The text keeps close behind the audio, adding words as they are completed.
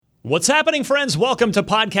What's happening, friends? Welcome to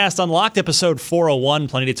Podcast Unlocked, episode 401.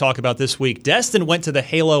 Plenty to talk about this week. Destin went to the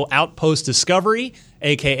Halo Outpost Discovery,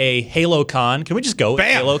 a.k.a. HaloCon. Can we just go with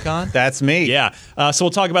HaloCon? That's me. Yeah. So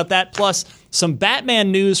we'll talk about that, plus some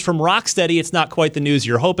Batman news from Rocksteady. It's not quite the news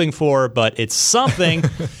you're hoping for, but it's something.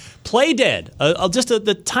 Playdead, just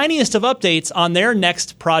the tiniest of updates on their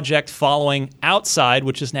next project following Outside,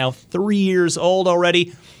 which is now 3 years old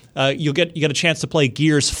already. You get a chance to play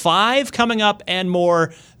Gears 5 coming up and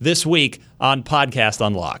more this week on Podcast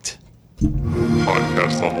Unlocked.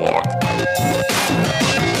 Podcast Unlocked.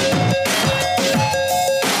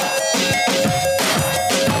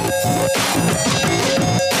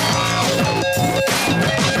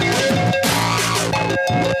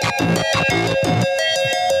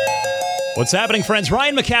 What's happening, friends?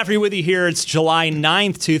 Ryan McCaffrey with you here. It's July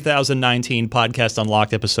 9th, 2019, Podcast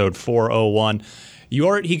Unlocked, episode 401.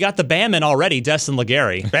 He got the BAM in already, Destin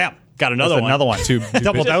Legary. Bam. Got another one. Another one.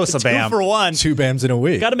 Double dose of BAM. 2 for 1. 2 BAMs in a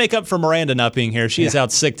week. Got to make up for Miranda not being here. She is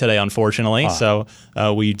out sick today, unfortunately, so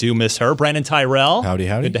we do miss her. Brandon Tyrell. Howdy,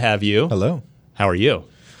 howdy. Good to have you. Hello. How are you?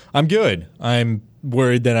 I'm good. I'm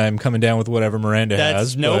worried that I'm coming down with whatever Miranda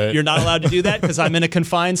has. Nope, you're not allowed to do that because I'm in a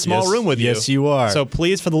confined small room with you. Yes, you are. So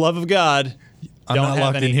please, for the love of God, I'm don't not have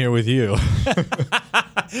locked any... in here with you.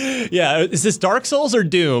 Yeah, is this Dark Souls or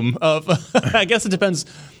Doom? I guess it depends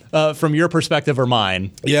from your perspective or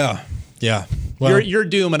mine. Yeah. Well, You're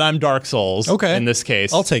Doom and I'm Dark Souls. Okay. In this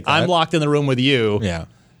case, I'll take that. I'm locked in the room with you. Yeah.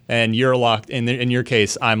 And you're locked in your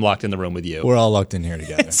case. I'm locked in the room with you. We're all locked in here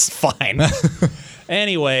together. It's fine.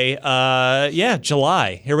 Anyway,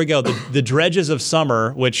 July. Here we go. The dredges of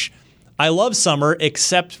summer, which I love summer,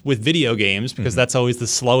 except with video games because that's always the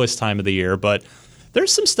slowest time of the year. But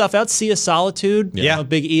there's some stuff out. Sea of Solitude. Yeah. A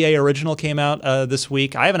big EA original came out this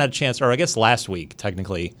week. I haven't had a chance, or I guess last week,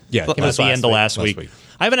 technically. Yeah, Came out at the end of last week.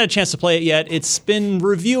 I haven't had a chance to play it yet. It's been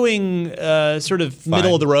reviewing sort of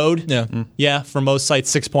middle of the road. Yeah. Yeah, for most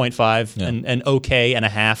sites, 6.5 Yeah. and okay and a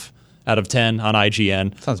half out of 10 on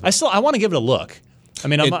IGN. I want to give it a look. I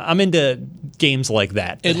mean, I'm into games like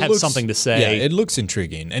that have something to say. Yeah, it looks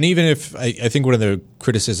intriguing. And even if I think one of the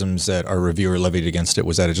criticisms that our reviewer levied against it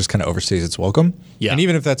was that it just kind of overstays its welcome. Yeah. And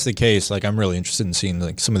even if that's the case, like I'm really interested in seeing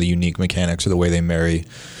like some of the unique mechanics or the way they marry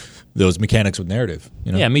those mechanics with narrative.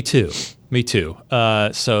 You know? Yeah, me too.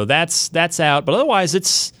 So that's out. But otherwise,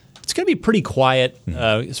 it's going to be pretty quiet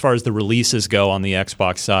as far as the releases go on the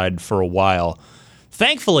Xbox side for a while.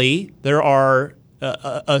 Thankfully, there are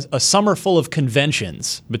a summer full of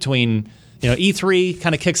conventions between, E3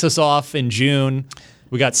 kind of kicks us off in June.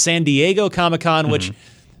 We got San Diego Comic-Con, which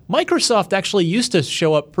Microsoft actually used to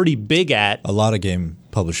show up pretty big at. A lot of game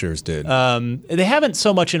publishers did. They haven't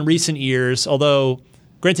so much in recent years, although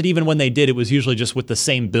granted, even when they did, it was usually just with the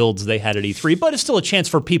same builds they had at E3, but it's still a chance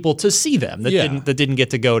for people to see them that didn't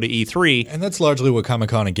get to go to E3. And that's largely what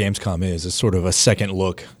Comic-Con and Gamescom is sort of a second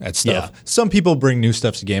look at stuff. Yeah. Some people bring new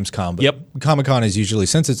stuff to Gamescom, but Yep. Comic-Con is usually,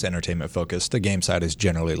 since it's entertainment focused, the game side is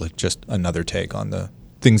generally like just another take on the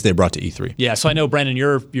things they brought to E3. Yeah, so I know, Brandon,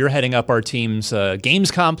 you're heading up our team's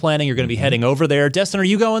Gamescom planning. You're going to be heading over there. Destin, are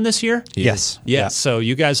you going this year? Yes. Yeah, so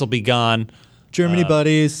you guys will be gone. Germany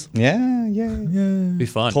buddies. Yeah. Be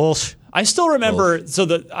fun. Pulse. I still remember,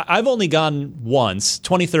 I've only gone once,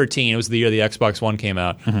 2013, it was the year the Xbox One came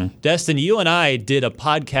out. Destin, you and I did a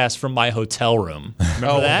podcast from my hotel room.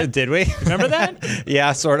 Remember that? Did we? Remember that?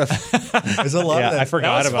 Yeah, sort of. There's a lot of that. I forgot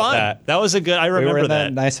That was about fun. that. That was a good, I We were remember in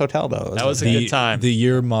that. nice hotel, though. That was a good time. The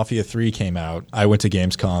year Mafia 3 came out, I went to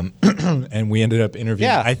Gamescom, and we ended up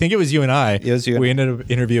interviewing, Yeah. I think it was you and I. It was you and We I. ended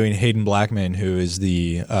up interviewing Hayden Blackman, who is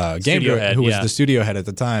the game Studio director, head, who was yeah. the studio head at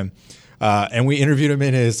the time. And we interviewed him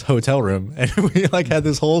in his hotel room, and we had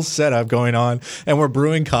this whole setup going on, and we're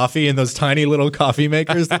brewing coffee in those tiny little coffee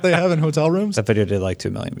makers that they have in hotel rooms. That video did like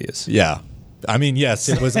 2 million views. Yeah. I mean, yes,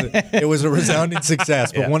 it was a resounding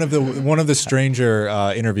success, but one of the stranger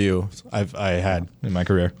interviews I had in my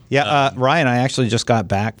career. Yeah, Ryan, I actually just got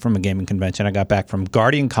back from a gaming convention. I got back from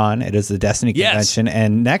Guardian Con. It is the Destiny Yes. convention.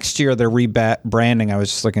 And next year they're rebranding. I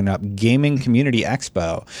was just looking up Gaming Community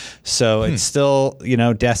Expo. So it's still,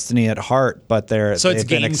 Destiny at heart, but So it's they've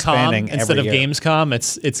been expanding Gamecom instead of every year. Gamescom.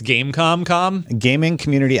 It's Gamecom. Gaming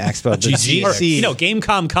Community Expo. The GC.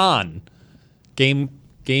 Gamecom Con.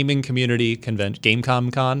 Gaming Community Convention.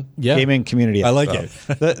 Gamecom Con. Yeah. Gaming Community Expo. I like it.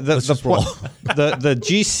 The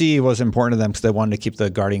GC was important to them because they wanted to keep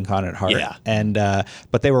the Guardian Con at heart. Yeah. And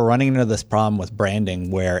but they were running into this problem with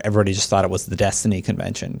branding where everybody just thought it was the Destiny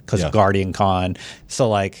convention because of Guardian Con.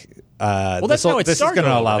 So that's how it this started, is going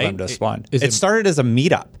to allow right? them to spawn. Is It it- started as a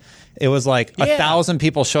meetup. It was like Yeah. 1,000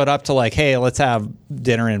 people showed up to like, hey, let's have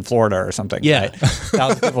dinner in Florida or something. Yeah. Right?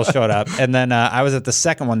 1,000 people showed up. And then I was at the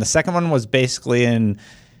second one. The second one was basically in,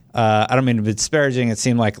 I don't mean to be disparaging. It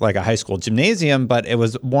seemed like a high school gymnasium, but it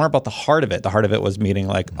was more about the heart of it. The heart of it was meeting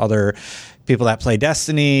like other people that play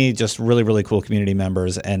Destiny, just really, really cool community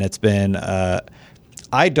members. And it's been,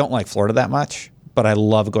 I don't like Florida that much, but I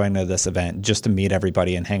love going to this event just to meet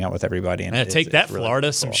everybody and hang out with everybody. And Yeah, it's- take that, it's really Florida.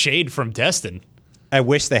 cool. Some shade from Destin. I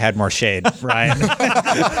wish they had more shade, Ryan.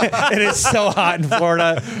 It is so hot in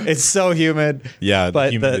Florida. It's so humid. Yeah, the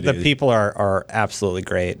but humidity the is- people are absolutely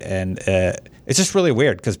great, and it's just really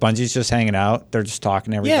weird because Bungie's just hanging out. They're just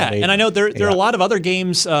talking to Yeah, everybody. and I know there are a lot of other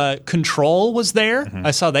games. Control was there.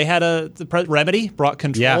 I saw they had Remedy brought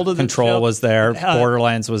Control yeah, to the Control show. was there.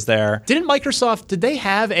 Borderlands was there. Didn't Microsoft? Did they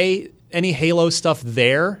have any Halo stuff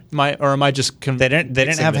there? Am I just? They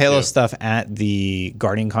didn't have Halo stuff at the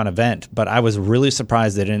GuardianCon event, but I was really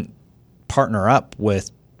surprised they didn't partner up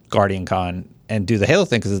with GuardianCon and do the Halo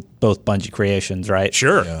thing because it's both Bungie creations, right?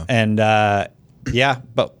 Sure. Yeah. And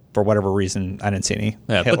but for whatever reason, I didn't see any.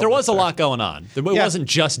 Yeah, Halo but there was a there. lot going on. It Yeah. wasn't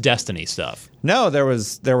just Destiny stuff. No, there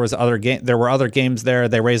were other games there.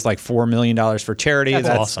 They raised like $4 million for charity. That's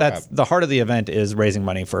awesome. That's the heart of the event is raising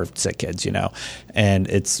money for sick kids, and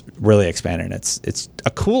it's really expanding. It's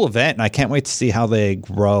a cool event, and I can't wait to see how they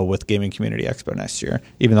grow with Gaming Community Expo next year.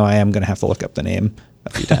 Even though I am going to have to look up the name a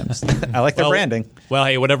few times. I like the branding. Well,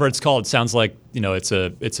 hey, whatever it's called, it sounds like it's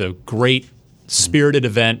a great spirited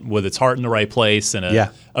event with its heart in the right place and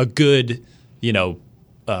a good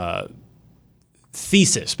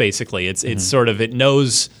thesis. Basically, it's sort of it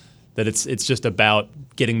knows that it's just about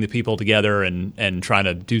getting the people together and trying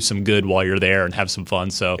to do some good while you're there and have some fun.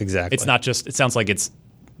 So Exactly. it's not just. It sounds like it's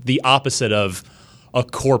the opposite of a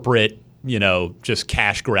corporate just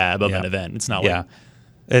cash grab of an event. It's not like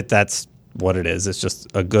That's what it is. It's just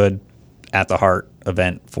a good at the heart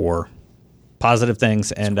event for positive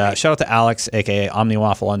things. And shout out to Alex, aka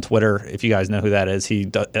OmniWaffle on Twitter. If you guys know who that is, he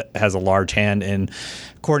has a large hand in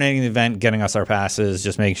coordinating the event, getting us our passes,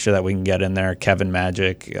 just making sure that we can get in there. Kevin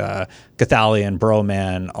Magic, Gathalion,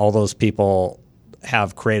 Broman, all those people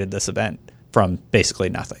have created this event from basically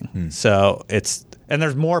nothing. So and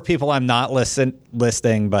there's more people I'm not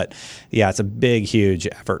listing, but yeah, it's a big, huge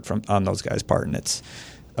effort on those guys' part, and it's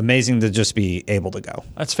amazing to just be able to go.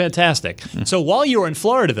 That's fantastic. So while you were in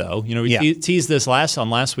Florida, though, we teased this on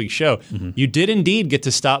last week's show. You did indeed get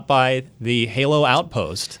to stop by the Halo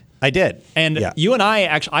Outpost. I did. And you and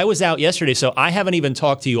I was out yesterday, so I haven't even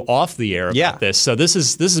talked to you off the air about this. So this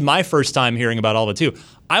is my first time hearing about all of it too.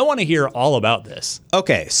 I want to hear all about this.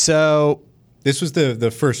 Okay, so This was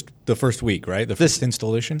the first week, right? The first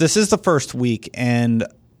installation. this is the first week, and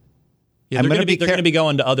They're going to be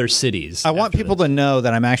going to other cities. I want people to know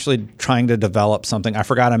that I'm actually trying to develop something. I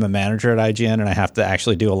forgot I'm a manager at IGN, and I have to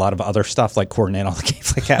actually do a lot of other stuff, like coordinate all the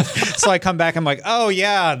games like that. So I come back, I'm like, oh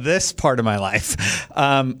yeah, this part of my life.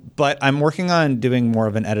 But I'm working on doing more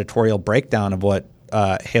of an editorial breakdown of what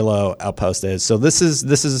Halo Outpost is. So this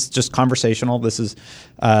is just conversational. This is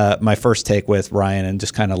my first take with Ryan, and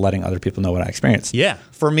just kind of letting other people know what I experienced. Yeah.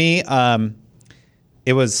 For me,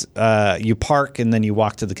 it was you park and then you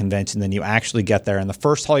walk to the convention, then you actually get there. And the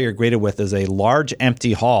first hall you're greeted with is a large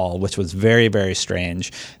empty hall, which was very, very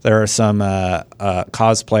strange. There are some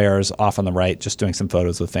cosplayers off on the right just doing some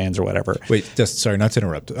photos with fans or whatever. Wait, sorry, not to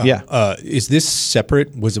interrupt. Yeah. Is this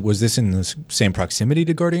separate? Was this in the same proximity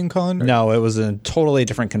to GuardianCon? No, it was a totally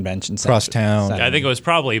different convention center. Cross town. I think it was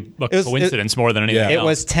probably a coincidence more than anything Yeah. It else.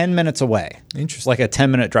 was 10 minutes away. Interesting. Like a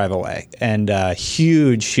 10-minute drive away. And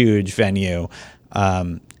huge, huge venue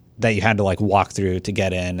that you had to like walk through to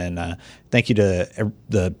get in. And thank you to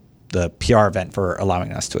the PR event for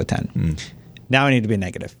allowing us to attend. Now I need to be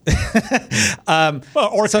negative.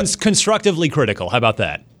 Constructively critical. How about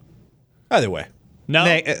that? Either way.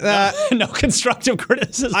 No, no constructive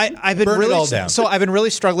criticism. I've been Burn it really all down. So I've been really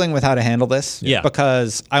struggling with how to handle this. Yeah.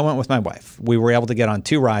 Because I went with my wife. We were able to get on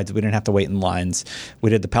 2 rides. We didn't have to wait in lines. We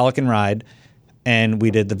did the Pelican ride, and we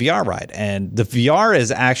did the VR ride. And the VR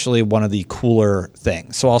is actually one of the cooler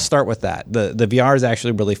things. So I'll start with that. The VR is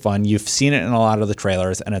actually really fun. You've seen it in a lot of the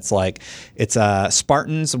trailers, and it's like it's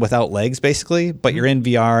Spartans without legs, basically. But you're in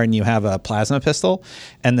VR and you have a plasma pistol,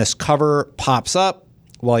 and this cover pops up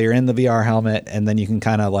while you're in the VR helmet, and then you can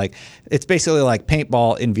kind of like, it's basically like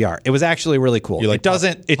paintball in VR. It was actually really cool. You like it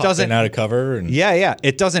doesn't out of cover and yeah.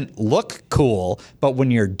 It doesn't look cool, but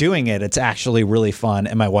when you're doing it, it's actually really fun.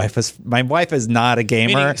 And my wife is not a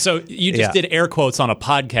gamer. Meaning, so you just did air quotes on a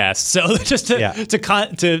podcast. So just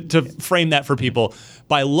to frame that for people,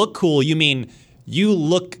 by look cool, you mean you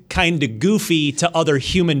look kind of goofy to other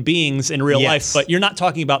human beings in real life, but you're not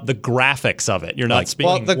talking about the graphics of it. You're not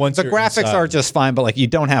speaking. Well, the graphics inside. are just fine, but like you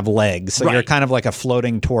don't have legs, so you're kind of like a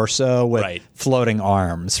floating torso with floating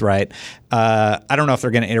arms, right? I don't know if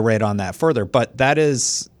they're going to iterate on that further, but that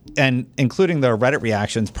is, and including the Reddit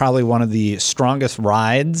reactions, probably one of the strongest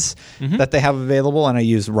rides that they have available. And I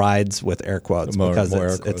use rides with air quotes because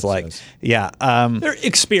it's like, they're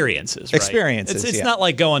experiences. Right? Experiences. It's not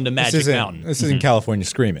like going to Magic Mountain. This isn't California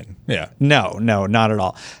Screaming. Yeah. No, not at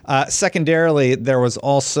all. Secondarily, there was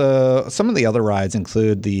also some of the other rides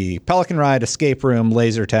include the Pelican Ride, Escape Room,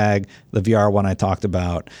 Laser Tag, the VR one I talked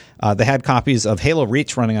about. They had copies of Halo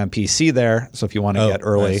Reach running on PC there, so if you want to get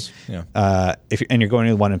early, nice. and you're going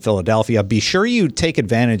to the one in Philadelphia, be sure you take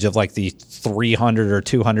advantage of like the 300 or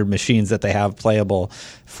 200 machines that they have playable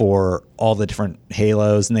for all the different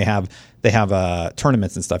Halos, and they have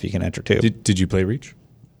tournaments and stuff you can enter too. Did you play Reach?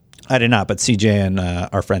 I did not, but CJ and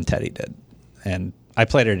our friend Teddy did, and I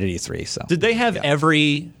played it at E3. So did they have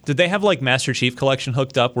Did they have like Master Chief Collection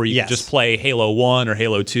hooked up where you could just play Halo 1 or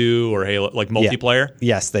Halo 2 or Halo like multiplayer?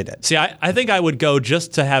 Yes, they did. See, I think I would go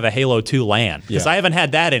just to have a Halo 2 LAN because I haven't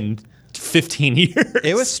had that in 15 years.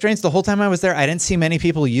 It was strange. The whole time I was there, I didn't see many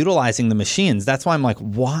people utilizing the machines. That's why I'm like,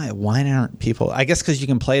 why aren't people? I guess because you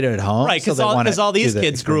can play it at home. Right, because all these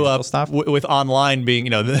kids grew up with online being,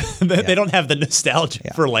 they don't have the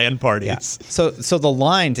nostalgia for LAN parties. Yeah. So the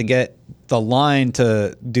line to get the line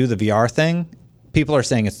to do the VR thing, people are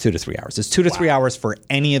saying it's 2 to 3 hours. It's 2 to 3 hours for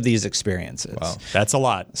any of these experiences. Wow, that's a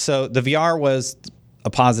lot. So the VR was a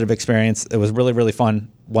positive experience. It was really, really fun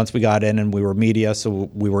once we got in and we were media, so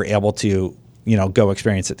we were able to, go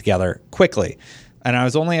experience it together quickly. And I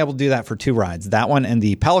was only able to do that for 2 rides, that one and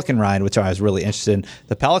the Pelican Ride, which I was really interested in.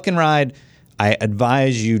 The Pelican Ride, I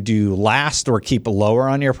advise you do last or keep lower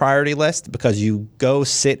on your priority list because you go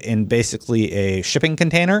sit in basically a shipping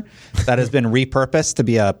container that has been repurposed to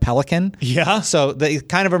be a Pelican. Yeah. So they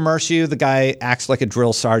kind of immerse you. The guy acts like a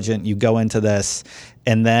drill sergeant. You go into this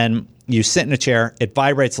and then you sit in a chair. It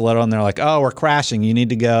vibrates a little and they're like, oh, we're crashing. You need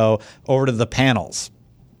to go over to the panels.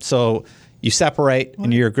 So you separate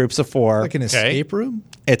into your groups of 4. Like an escape room?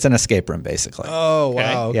 It's an escape room, basically. Oh,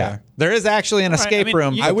 wow. Okay. Yeah. There is actually an escape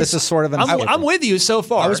room, but this is sort of an escape room. I'm with you so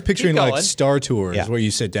far. I was picturing Keep like going. Star Tours where you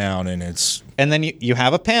sit down and it's... And then you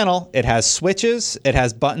have a panel. It has switches, it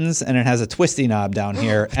has buttons, and it has a twisty knob down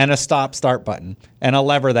here and a stop-start button and a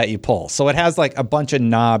lever that you pull. So it has like a bunch of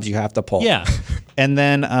knobs you have to pull. Yeah. And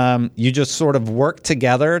then you just sort of work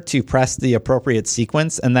together to press the appropriate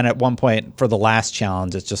sequence. And then at one point for the last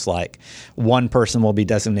challenge, it's just like one person will be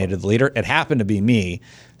designated the leader. It happened to be me.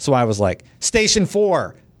 So I was like, Station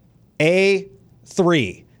 4,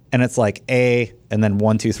 A3. And it's like A and then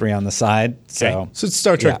 1, 2, 3 on the side. So it's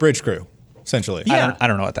Star Trek Bridge Crew, essentially. Yeah. I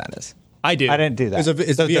don't know what that is. I do. I didn't do that.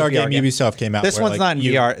 It's a VR game Ubisoft came out. This where, one's not in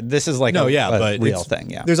VR. This is like a real thing.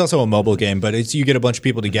 Yeah. There's also a mobile game, but it's you get a bunch of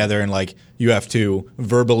people together and like you have to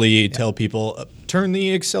verbally tell people turn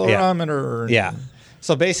the accelerometer. Yeah.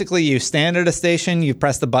 So basically, you stand at a station, you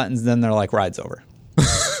press the buttons, then they're like, ride's over.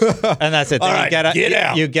 And that's it. All right, get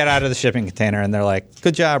out. You get out of the shipping container, and they're like,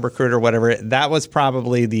 good job, recruiter, whatever. That was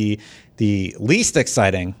probably the least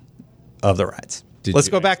exciting of the rides. Let's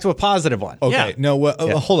go back to a positive one. Okay. Yeah. No,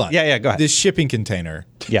 hold on. Yeah, go ahead. This shipping container.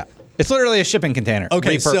 Yeah. It's literally a shipping container.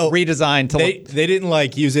 Okay, so redesigned to they didn't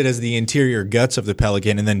like use it as the interior guts of the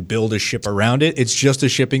Pelican and then build a ship around it. It's just a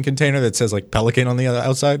shipping container that says like Pelican on the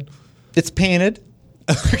outside. It's painted.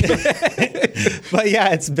 But yeah,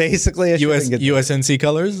 it's basically a USNC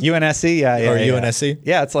colors. UNSC, or UNSC.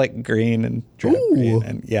 Yeah, it's like green and green,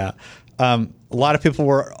 and a lot of people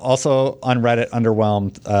were also on Reddit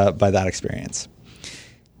underwhelmed by that experience.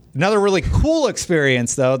 Another really cool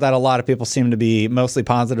experience, though, that a lot of people seem to be mostly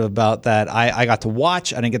positive about that I got to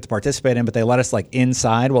watch. I didn't get to participate in, but they let us like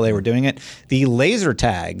inside while they were doing it. The laser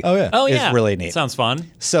tag is really neat. Sounds fun.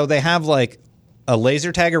 So they have like a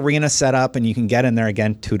laser tag arena set up, and you can get in there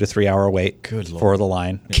again, 2 to 3 hour wait for the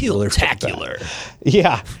line. Kill-tacular.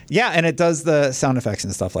 Yeah, and it does the sound effects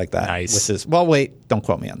and stuff like that. Nice. Which is, well, wait, don't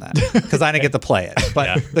quote me on that because I didn't get to play it.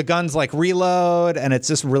 But the guns like reload, and it's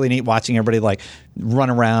just really neat watching everybody like run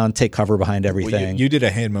around, take cover behind everything. Well, you did a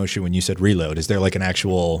hand motion when you said reload. Is there like an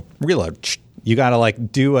actual reload? You got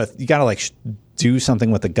to do something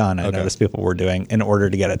with the gun. I noticed people were doing in order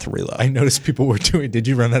to get it to reload. I noticed people were doing. Did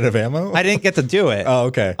you run out of ammo? I didn't get to do it. Oh,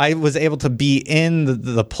 okay. I was able to be in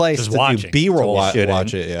the place just to watching. do B-roll shooting.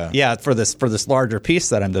 Watch it, yeah. For this larger piece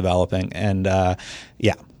that I'm developing, and that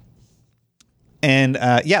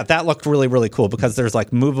looked really, really cool because there's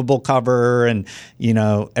like movable cover, and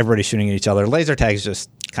everybody's shooting at each other. Laser tag is just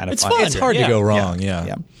kind of It's fun. fun. It's hard to go wrong.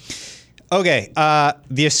 Yeah. Okay,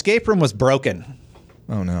 the escape room was broken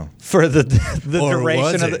Oh no. for the Or duration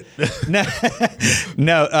was of the.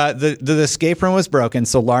 No, the escape room was broken.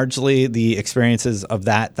 So largely the experiences of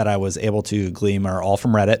that I was able to glean are all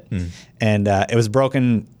from Reddit, and it was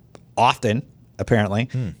broken often. Apparently.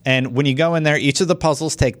 And when you go in there, each of the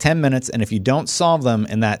puzzles take 10 minutes, and if you don't solve them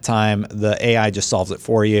in that time, the AI just solves it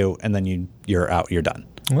for you, and then you're out, you're done.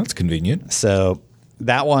 Well, that's convenient. So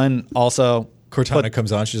that one also Cortana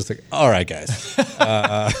comes on. She's just like, all right, guys.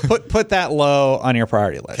 put that low on your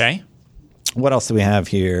priority list. Okay. What else do we have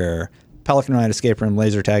here? Pelican Ride Escape Room,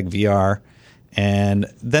 Laser Tag VR. And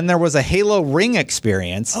then there was a Halo Ring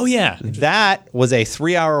experience. Oh, yeah. That was a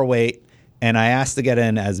 3-hour wait, and I asked to get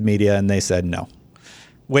in as media, and they said no.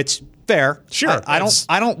 Which fair. Sure. I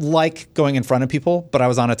don't like going in front of people, but I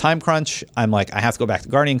was on a time crunch. I'm like, I have to go back to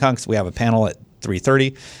Guardian Con because we have a panel at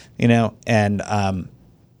 3:30, and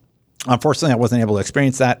unfortunately I wasn't able to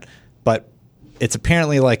experience that. But it's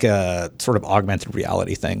apparently like a sort of augmented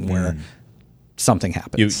reality thing where something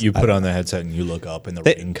happens. You put on the headset and you look up, and the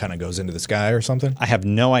ring kind of goes into the sky or something. I have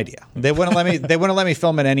no idea. They wouldn't let me. They wouldn't let me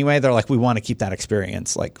film it anyway. They're like, we want to keep that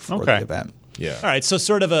experience like for the event. Yeah. All right. So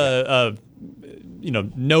sort of a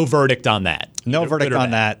no verdict on that. No verdict good or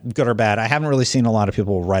on bad. that, good or bad. I haven't really seen a lot of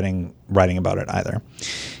people writing about it either.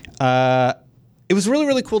 It was really,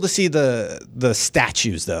 really cool to see the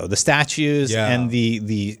statues, though. The statues and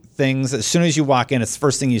the things. As soon as you walk in, it's the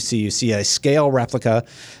first thing you see. You see a scale replica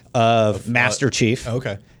of Master Chief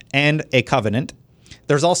and a Covenant.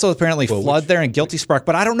 There's also apparently Flood there and Guilty Spark,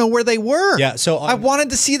 but I don't know where they were. Yeah, so I wanted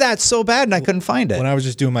to see that so bad, and I couldn't find it. When I was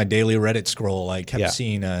just doing my daily Reddit scroll, I kept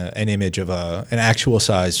seeing an image of an actual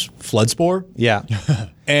size flood spore. Yeah.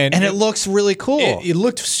 and it looks really cool. It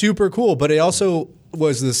looked super cool, but it also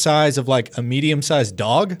was the size of like a medium-sized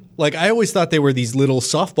dog. Like I always thought they were these little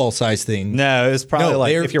softball-sized things. No, it was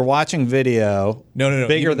probably if you're watching video, no,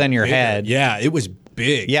 bigger than your bigger. head. Yeah, it was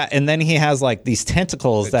big. Yeah, and then he has like these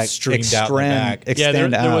tentacles that streamed out in the back.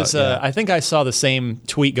 extend there out. was. I think I saw the same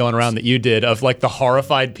tweet going around that you did of like the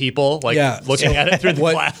horrified people looking at it through the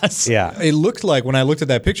glass. Yeah, it looked like when I looked at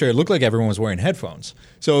that picture, it looked like everyone was wearing headphones.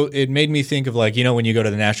 So it made me think of like when you go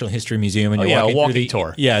to the National History Museum and you're a walking walking through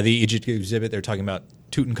tour. Yeah, the Egypt exhibit. They're talking about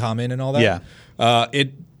Tutankhamun and all that. Yeah,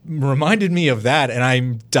 it reminded me of that, and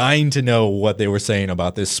I'm dying to know what they were saying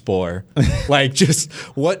about this spore. Like, just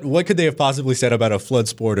what could they have possibly said about a flood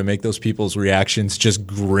spore to make those people's reactions just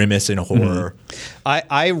grimace in horror?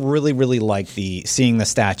 I really, really like seeing the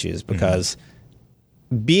statues because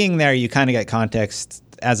being there, you kind of get context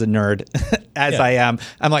as a nerd, I am.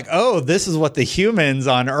 I'm like, oh, this is what the humans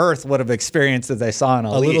on Earth would have experienced as they saw in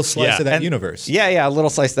Elite. A little slice of that universe. Yeah, a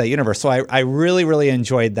little slice of that universe. So I really, really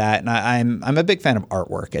enjoyed that, and I'm a big fan of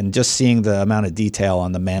artwork, and just seeing the amount of detail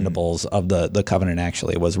on the mandibles of the Covenant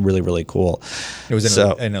actually was really, really cool. It was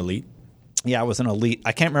an Elite. Yeah, it was an Elite.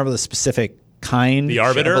 I can't remember the specific kind. The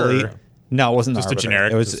Arbiter? of Elite. No, it wasn't Just the a Arbiter.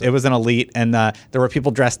 generic? It was an Elite, and there were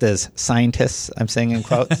people dressed as scientists. I'm saying in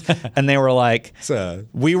quotes, and they were like,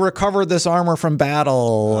 "We recovered this armor from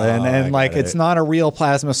battle, and like it's not a real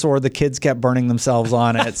plasma sword. The kids kept burning themselves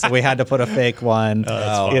on it, so we had to put a fake one.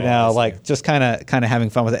 Like just kind of having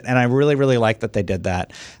fun with it. And I really, really like that they did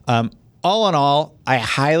that. All in all, I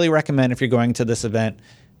highly recommend if you're going to this event,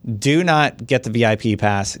 do not get the VIP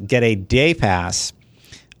pass. Get a day pass.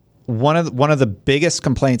 One of the biggest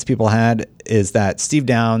complaints people had is that Steve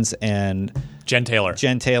Downs and Jen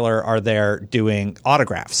Taylor are there doing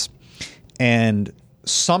autographs, and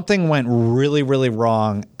something went really, really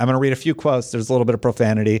wrong. I'm going to read a few quotes. There's a little bit of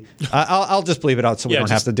profanity. I'll just bleep it out so we don't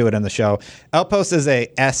have to do it in the show. Outpost is a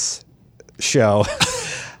S show.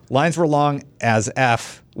 Lines were long as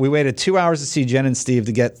F. We waited 2 hours to see Jen and Steve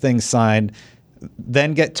to get things signed,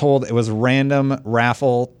 then get told it was a random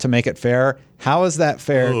raffle to make it fair. How is that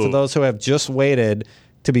fair to those who have just waited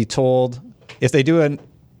to be told if they do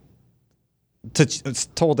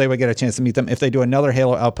told they would get a chance to meet them? If they do another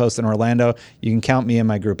Halo Outpost in Orlando, you can count me and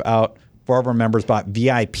my group out. 4 of our members bought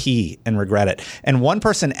VIP and regret it. And one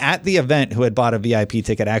person at the event who had bought a VIP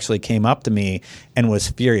ticket actually came up to me and was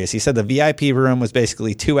furious. He said the VIP room was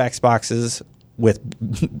basically 2 Xboxes with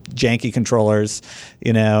janky controllers,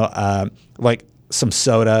 like some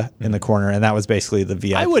soda in the corner, and that was basically the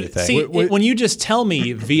VIP I would thing. see when you just tell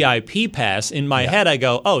me VIP pass in my head, I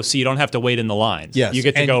go, oh, so you don't have to wait in the lines. Yes, you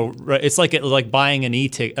get to go. It's like buying an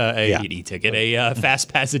e-ticket, a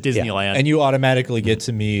fast pass at Disneyland, and you automatically get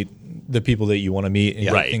to meet the people that you want to meet and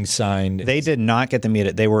get things signed. They did not get to meet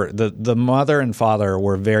it. They were the mother and father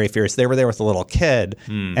were very fierce. They were there with the little kid,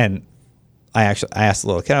 and I asked the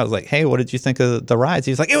little kid, I was like, hey, what did you think of the rides?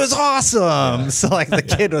 He was like, it was awesome. So like the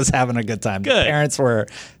kid was having a good time. Good. The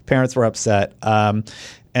parents were upset.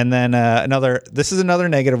 And then this is another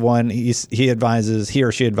negative one. He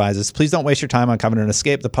or she advises, please don't waste your time on Covenant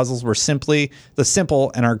Escape. The puzzles were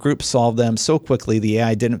simple, and our group solved them so quickly the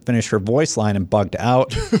AI didn't finish her voice line and bugged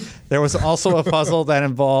out. There was also a puzzle that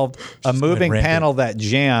involved a moving panel that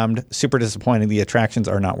jammed. Super disappointing. The attractions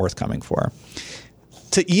are not worth coming for.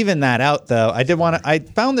 To even that out, though, I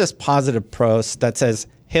found this positive post that says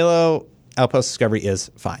Halo Outpost Discovery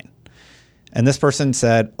is fine. And this person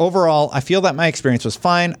said, overall, I feel that my experience was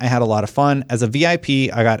fine. I had a lot of fun. As a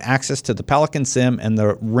VIP, I got access to the Pelican Sim and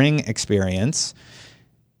the Ring experience.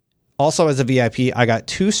 Also, as a VIP, I got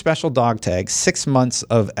 2 special dog tags, 6 months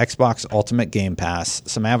of Xbox Ultimate Game Pass,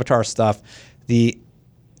 some Avatar stuff, the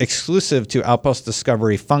exclusive to Outpost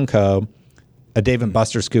Discovery Funko, a Dave &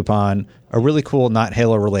 Buster's coupon, a really cool not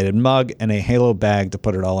Halo-related mug, and a Halo bag to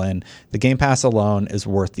put it all in. The Game Pass alone is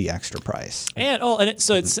worth the extra price.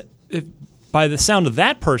 By the sound of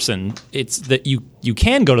that person, it's that you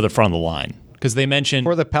can go to the front of the line because they mentioned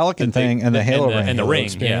for the Pelican thing and the Halo ring. And the ring,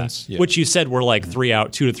 experience. Which you said were like 2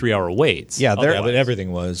 to 3 hour waits. Yeah, but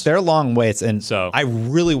everything was. They're long waits, and So- I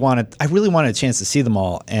really wanted a chance to see them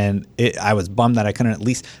all, and I was bummed that I couldn't at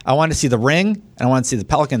least. I wanted to see the ring, and I wanted to see the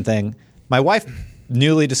Pelican thing. My wife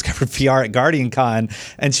newly discovered VR at Guardian Con,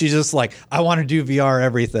 and she's just like, I want to do VR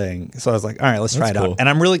everything. So I was like, all right, let's try it cool. out. And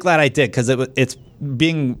I'm really glad I did because it's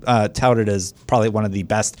being touted as probably one of the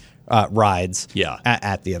best rides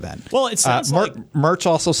at the event. Well, it sounds merch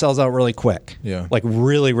also sells out really quick. Yeah. Like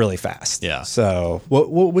really, really fast. Yeah. So What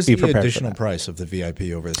was be the prepared for additional that. price of the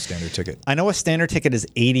VIP over the standard ticket? I know a standard ticket is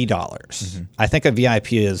 $80. I think a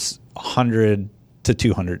VIP is $100 to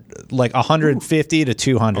 $200, like $150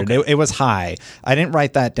 to $200. It was high. I didn't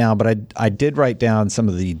write that down, but I did write down some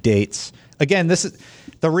of the dates. Again, this is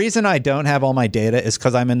the reason I don't have all my data is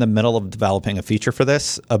because I'm in the middle of developing a feature for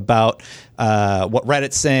this about what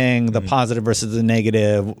Reddit's saying, the positive versus the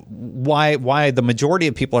negative, why the majority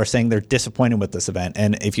of people are saying they're disappointed with this event.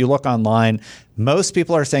 And if you look online, most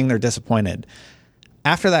people are saying they're disappointed.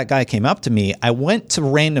 After that guy came up to me, I went to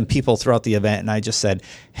random people throughout the event and I just said,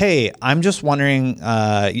 hey, I'm just wondering,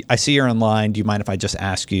 I see you're online. Do you mind if I just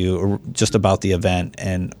ask you just about the event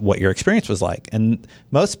and what your experience was like? And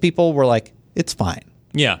most people were like, it's fine.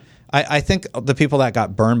 Yeah. I think the people that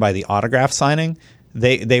got burned by the autograph signing,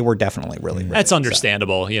 they were definitely really That's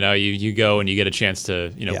understandable. You know, you go and you get a chance to,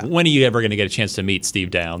 when are you ever going to get a chance to meet Steve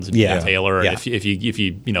Downs and Peter Taylor? Yeah. And if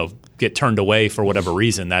you get turned away for whatever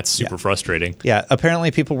reason, that's super frustrating. Yeah. Apparently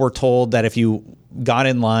people were told that if you got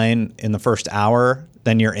in line in the first hour,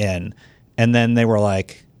 then you're in. And then they were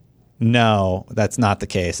like, no, that's not the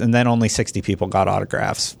case. And then only 60 people got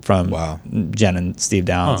autographs from Jen and Steve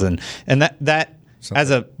Downs. And that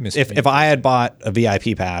as a if I had bought a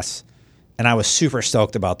VIP pass and I was super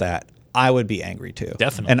stoked about that, I would be angry too.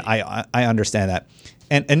 Definitely. And I understand that.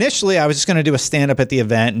 And initially I was just going to do a stand up at the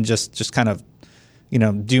event and just kind of,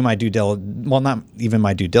 do my due diligence. Well, not even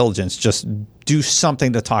my due diligence, just do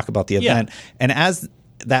something to talk about the event. And as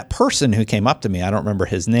that person who came up to me, I don't remember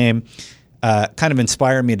his name, kind of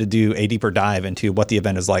inspired me to do a deeper dive into what the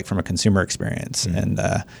event is like from a consumer experience. And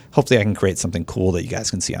hopefully I can create something cool that you guys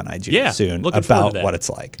can see on IGN soon about what it's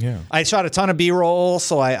like. Yeah. I shot a ton of B-roll,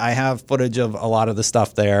 so I have footage of a lot of the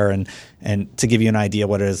stuff there. And to give you an idea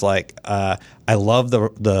what it is like, I love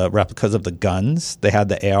the replicas of the guns. They had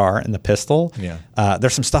the AR and the pistol. Yeah.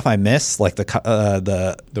 There's some stuff I miss, like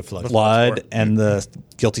the flood and the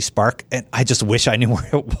Guilty Spark, and I just wish I knew where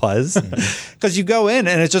it was because you go in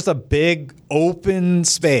and it's just a big open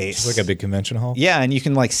space, It's like a big convention hall. Yeah, and you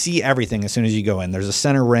can like see everything as soon as you go in. There's a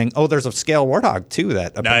center ring. Oh, there's a scale Warthog too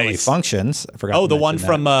that apparently functions. I forgot. Oh, the one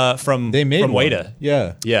from Weta.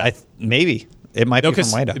 Yeah, yeah. Maybe it might be from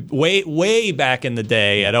Weta. Way back in the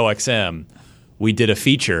day at OXM, we did a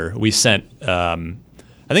feature. We sent. I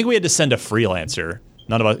think we had to send a freelancer.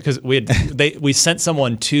 None of us because we sent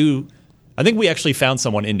someone to. I think we actually found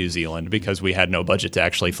someone in New Zealand because we had no budget to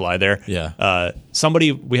actually fly there. Yeah.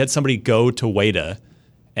 We had somebody go to Weta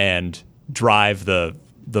and drive the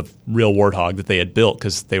real Warthog that they had built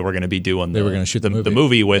because they were going to be doing they were going to shoot the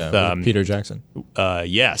movie with Peter Jackson.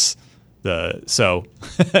 Yes. It's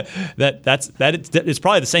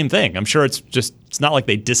probably the same thing. I'm sure it's not like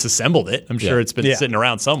they disassembled it. I'm sure it's been sitting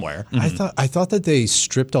around somewhere. Mm-hmm. I thought that they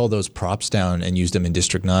stripped all those props down and used them in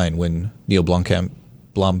District 9 when Neil Blomkamp.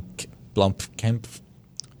 You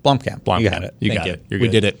got it. You got it. We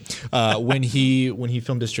did it when he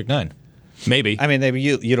filmed District 9. Maybe. I mean, they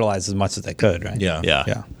utilized as much as they could, right?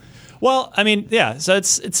 Yeah. Well, I mean, yeah. So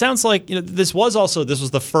it sounds like this was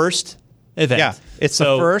the first event. Yeah, it's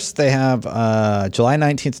the first. They have July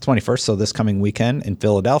 19th to 21st, so this coming weekend in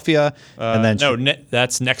Philadelphia. And then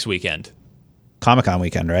that's next weekend. Comic-Con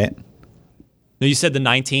weekend, right? No, you said the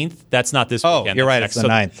 19th. That's not this weekend. You're right. That's It's the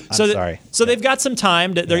 9th. I'm sorry. So they've got some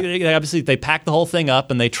time. They obviously they pack the whole thing up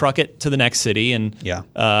and they truck it to the next city. And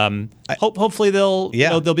hopefully they'll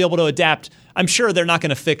they'll be able to adapt. I'm sure they're not going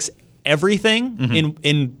to fix everything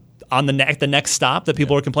on the next stop that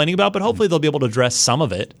people are complaining about, but hopefully they'll be able to address some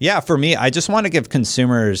of it. Yeah, for me, I just want to give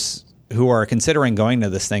consumers who are considering going to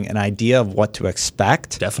this thing an idea of what to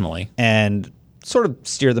expect. Definitely. And sort of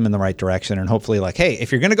steer them in the right direction. And hopefully, like, hey,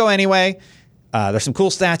 if you're going to go anyway, there's some cool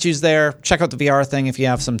statues there. Check out the VR thing if you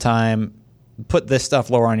have some time. Put this stuff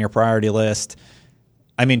lower on your priority list.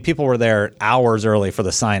 I mean, people were there hours early for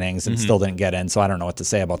the signings and still didn't get in, so I don't know what to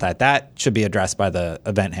say about that. That should be addressed by the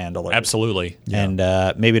event handler. Absolutely. And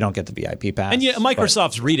maybe don't get the VIP pass. And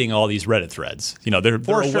Microsoft's reading all these Reddit threads. They're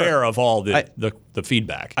aware of all the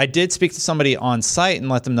feedback. I did speak to somebody on site and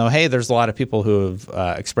let them know, hey, there's a lot of people who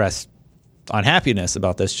have expressed unhappiness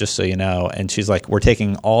about this, just so you know. And she's like, we're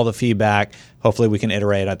taking all the feedback. Hopefully we can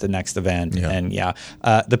iterate at the next event. Yeah.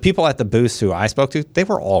 And the people at the booths who I spoke to, they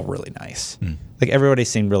were all really nice. Like everybody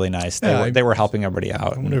seemed really nice. They were helping everybody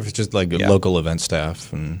out. I wonder if it's just like local event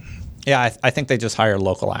staff. And yeah, I think they just hire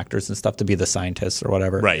local actors and stuff to be the scientists or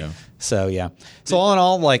whatever. Right. So yeah. So all in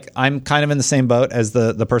all, like I'm kind of in the same boat as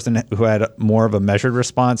the person who had more of a measured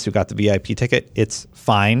response, who got the VIP ticket. It's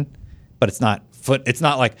fine, but it's not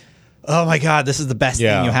like, oh my God, this is the best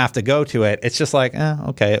thing, you have to go to it. It's just like,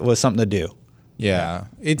 okay, it was something to do. Yeah,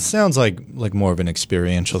 it sounds like more of an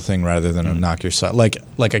experiential thing rather than a knock your socks,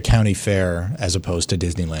 like a county fair as opposed to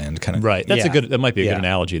Disneyland kind of. Right. That's that might be a good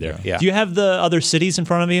analogy there. Yeah. Do you have the other cities in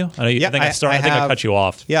front of you? I think I cut you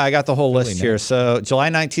off. Yeah, I got the whole list here. So July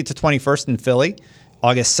 19th to 21st in Philly,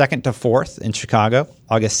 August 2nd to 4th in Chicago,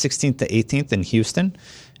 August 16th to 18th in Houston,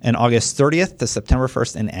 and August 30th to September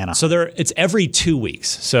 1st in Anaheim. So it's every 2 weeks.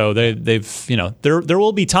 So they've there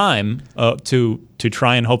will be time to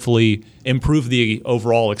try and hopefully improve the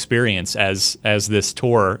overall experience as this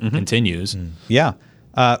tour continues. Yeah.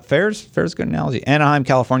 Fair's a good analogy. Anaheim,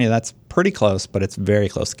 California, that's pretty close, but it's very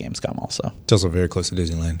close to Gamescom also. It's also very close to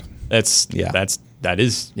Disneyland. That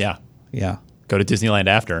is. Yeah. Go to Disneyland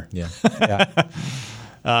after. Yeah.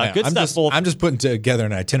 Good stuff. I'm just putting together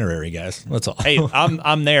an itinerary, guys. That's all. Hey,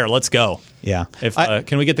 I'm there. Let's go. Yeah.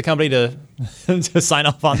 Can we get the company to to sign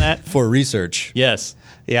off on that for research? Yes.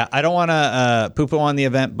 Yeah. I don't want to poo-poo on the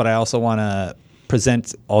event, but I also want to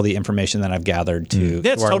present all the information that I've gathered to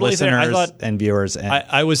our totally listeners and viewers. And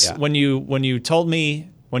I was when you told me.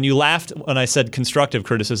 When you laughed when I said constructive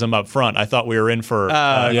criticism up front, I thought we were in for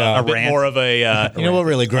a bit more of a what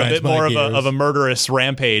really grinds a bit more my of a murderous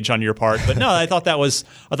rampage on your part. But no, I thought that was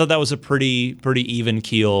a pretty even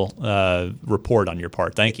keel report on your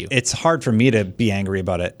part. Thank you. It's hard for me to be angry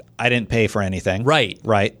about it. I didn't pay for anything. Right.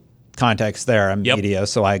 Context there. I'm media,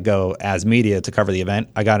 so I go as media to cover the event.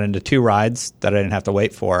 I got into 2 rides that I didn't have to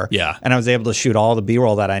wait for. Yeah. And I was able to shoot all the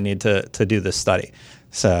B-roll that I need to do this study.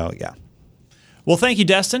 So yeah. Well, thank you,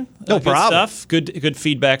 Destin. No problem. Stuff. Good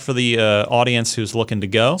feedback for the audience who's looking to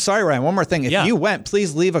go. Sorry, Ryan. One more thing. If you went,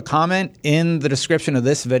 please leave a comment in the description of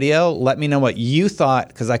this video. Let me know what you thought,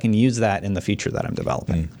 because I can use that in the feature that I'm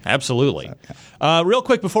developing. Absolutely. Real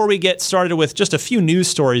quick, before we get started with just a few news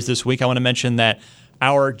stories this week, I want to mention that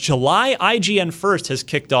our July IGN First has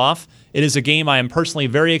kicked off. It is a game I am personally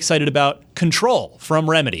very excited about. Control from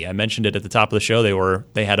Remedy. I mentioned it at the top of the show.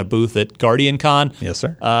 They had a booth at Guardian Con. Yes,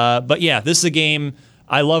 sir. But yeah, this is a game.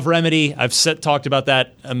 I love Remedy. I've talked about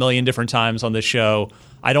that a million different times on this show.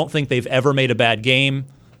 I don't think they've ever made a bad game.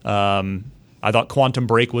 I thought Quantum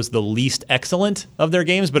Break was the least excellent of their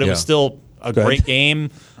games, but it was still a great game.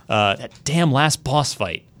 That damn last boss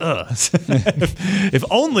fight. If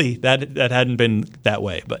only that hadn't been that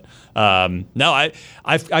way. But no,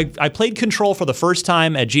 I played Control for the first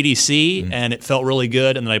time at GDC, and it felt really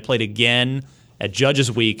good. And then I played again at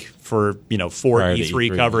Judges Week for for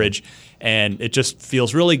E3 coverage, and it just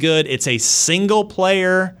feels really good. It's a single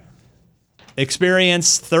player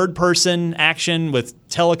experience, third person action with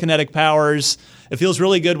telekinetic powers. It feels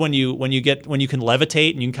really good when you can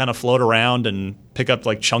levitate and you can kind of float around and pick up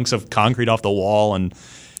like chunks of concrete off the wall, and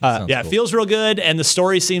it feels real good. And the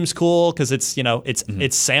story seems cool because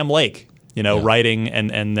it's Sam Lake, writing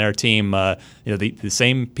and their team, the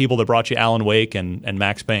same people that brought you Alan Wake and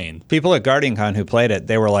Max Payne. People at Guardian Con who played it,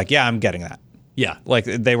 they were like, yeah, I'm getting that. Yeah. Like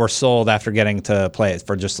they were sold after getting to play it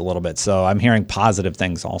for just a little bit. So I'm hearing positive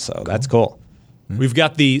things also. Cool. That's cool. We've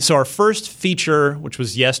got our first feature, which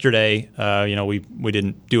was yesterday. We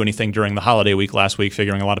didn't do anything during the holiday week last week,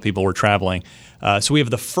 figuring a lot of people were traveling. So we have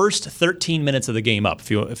the first 13 minutes of the game up.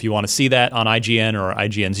 If you want to see that on IGN or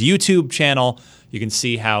IGN's YouTube channel, you can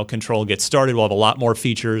see how Control gets started. We'll have a lot more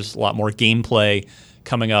features, a lot more gameplay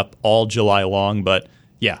coming up all July long. But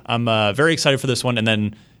yeah, I'm very excited for this one. And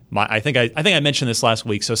then I think I mentioned this last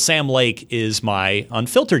week. So Sam Lake is my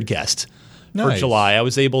unfiltered guest for July.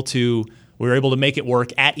 We were able to make it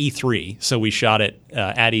work at E3. So we shot it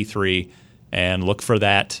at E3. And look for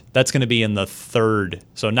that. That's going to be in the 3rd,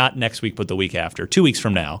 so not next week, but the week after. 2 weeks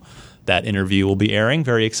from now, that interview will be airing.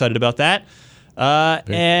 Very excited about that.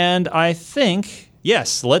 And I think,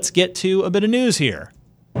 yes, let's get to a bit of news here.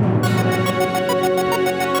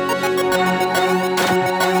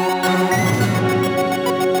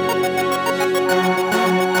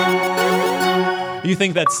 You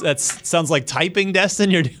think that sounds like typing,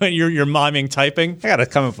 Destin? You're miming typing. I got to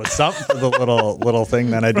come up with something for the little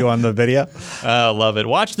thing that I do on the video. Love it.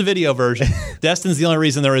 Watch the video version. Destin's the only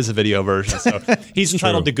reason there is a video version, so he's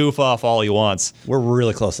entitled to goof off all he wants. We're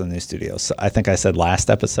really close to the new studios. So I think I said last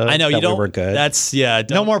episode. I know you don't. We were good.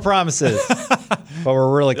 No more promises. But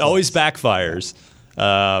we're really close. It always backfires.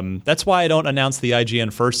 That's why I don't announce the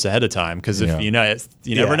IGN first ahead of time, because if you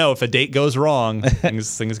never know if a date goes wrong,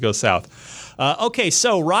 things go south. Okay,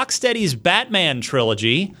 so Rocksteady's Batman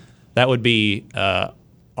trilogy, that would be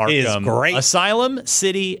Arkham Asylum,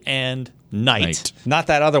 City, and Night. Not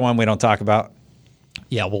that other one we don't talk about.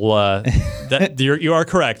 Yeah, well, you are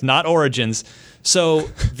correct. Not Origins. So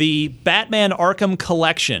the Batman Arkham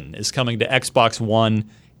Collection is coming to Xbox One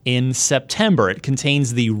in September. It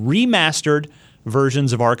contains the remastered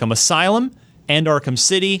versions of Arkham Asylum and Arkham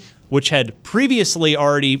City, which had previously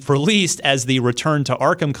already released as the Return to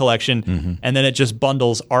Arkham collection, and then it just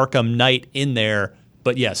bundles Arkham Knight in there.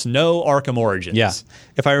 But yes, no Arkham Origins. Yeah.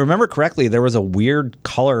 If I remember correctly, there was a weird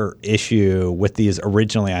color issue with these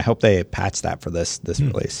originally. I hope they patched that for this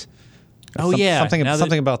release. Something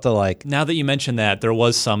about the Now that you mention that, there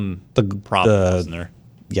was some problem, wasn't there?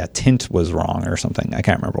 Yeah, tint was wrong or something. I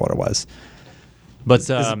can't remember what it was. But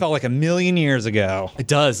it felt like a million years ago. It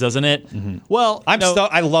does, doesn't it? Mm-hmm. Well,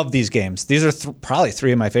 I love these games. These are probably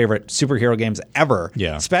 3 of my favorite superhero games ever.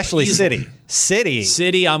 Yeah, especially City.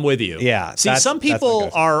 City. I'm with you. Yeah. See, some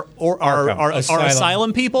people are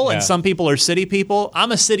Asylum people, and some people are City people.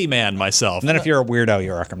 I'm a City man myself. And then if you're a weirdo,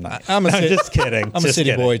 you're Arkham Knight. I'm just kidding. I'm a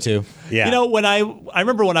City boy too. Yeah. When I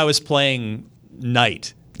remember when I was playing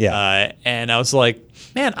Knight. Yeah. And I was like,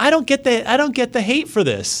 man, I don't get the hate for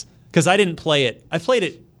this. Because I didn't play it. I played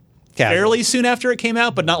it fairly soon after it came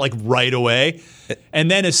out, but not like right away. And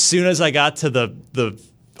then as soon as I got to the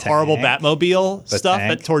horrible Batmobile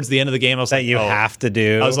stuff towards the end of the game, I was like, you have to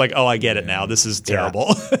do. I was like, oh, I get it now. This is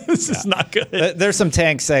terrible. This is not good. There's some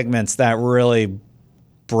tank segments that really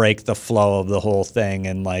break the flow of the whole thing,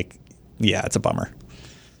 and it's a bummer.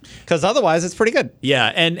 Because otherwise, it's pretty good. Yeah,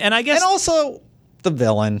 and I guess, and also the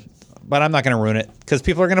villain. But I'm not going to ruin it because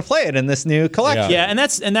people are going to play it in this new collection. Yeah, and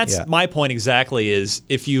that's my point exactly. Is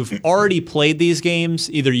if you've already played these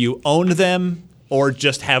games, either you owned them or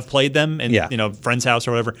just have played them in friend's house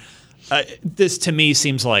or whatever. This to me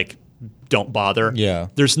seems like don't bother. Yeah,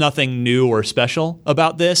 there's nothing new or special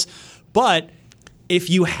about this. But if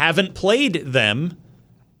you haven't played them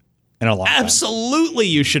in a long time, absolutely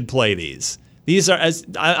you should play these. These are,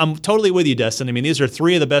 I'm totally with you, Destin. I mean, these are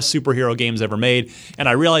 3 of the best superhero games ever made, and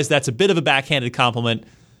I realize that's a bit of a backhanded compliment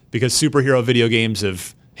because superhero video games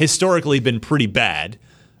have historically been pretty bad,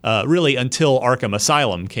 really until Arkham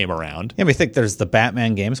Asylum came around. Yeah, we think there's the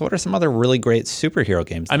Batman games. What are some other really great superhero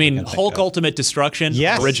games? I mean, Hulk Ultimate Destruction,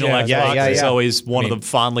 original Xbox, is always one of the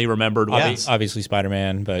fondly remembered ones. Obviously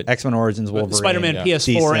Spider-Man, but X-Men Origins Wolverine. Spider-Man PS4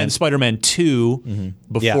 decent. And Spider-Man 2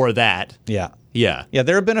 before that. Yeah,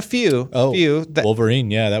 there have been a few. Wolverine,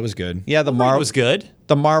 that was good. Yeah, the Marvel was good.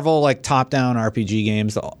 The Marvel top-down RPG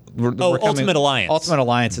games. Ultimate Alliance. Ultimate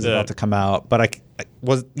Alliance is about to come out, but they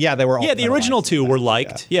were. Yeah, the original 2 were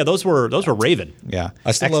liked. Yeah, those were Raven. Yeah,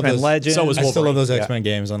 I still love those. Legends. So was Wolverine. I still love those X-Men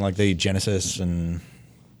games on the Genesis and.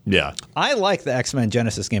 Yeah, I like the X-Men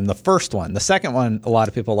Genesis game, the first one. The second one, a lot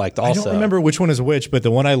of people liked also. I don't remember which one is which, but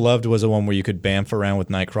the one I loved was the one where you could bamf around with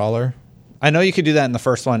Nightcrawler. I know you could do that in the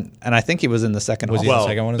first one, and I think he was in the second one. Was he in the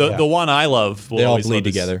second one? The one I love, they all bleed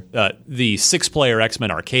together. The 6-player X-Men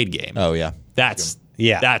arcade game. Oh yeah, that's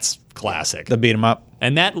classic. The beat 'em up,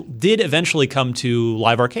 and that did eventually come to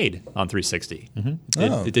Live Arcade on 360.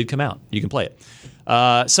 It did come out. You can play it.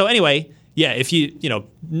 So anyway, if you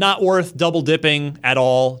not worth double dipping at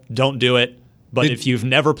all, don't do it. But if you've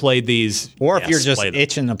never played these, or if you're just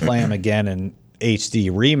itching to play them again and HD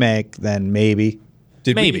remake, then maybe.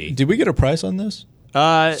 Maybe. Did we get a price on this?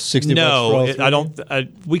 $60 for all no, three? I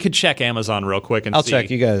don't. We could check Amazon real quick and I'll see. check,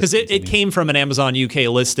 you guys because it continue. came from an Amazon UK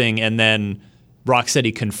listing, and then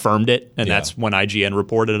Rocksteady confirmed it, and Yeah. that's when IGN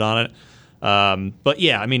reported on it. But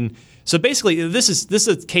yeah, I mean, so basically, this is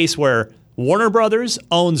a case where Warner Brothers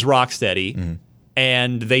owns Rocksteady,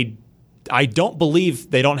 and I don't believe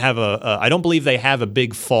they have a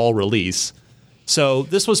big fall release. So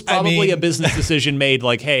this was probably a business decision made,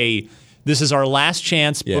 like, hey, this is our last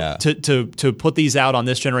chance Yeah. to put these out on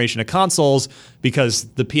this generation of consoles because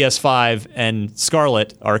the PS5 and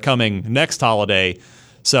Scarlet are coming next holiday.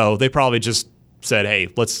 So they probably just said, hey,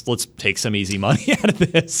 let's take some easy money out of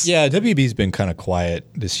this. Yeah, WB's been kind of quiet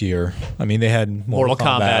this year. I mean, they had Mortal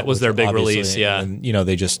Kombat was which their big obviously- release, yeah. And,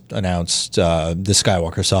 they just announced the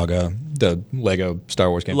Skywalker Saga, the Lego Star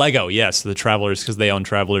Wars game. Lego, yes, the Travelers, because they own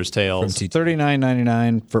Travelers Tales.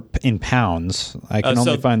 $39.99 in pounds. I can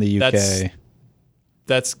only so find the UK.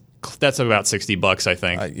 that's about $60, I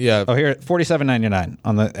think. Yeah, Oh, here, $47.99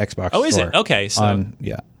 on the Xbox. Oh, is store. it? Okay, so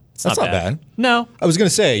yeah. it's that's not bad. No. I was going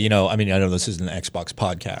to say, I mean, I know this isn't an Xbox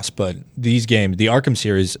podcast, but these games, the Arkham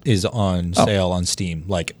series is on sale on Steam,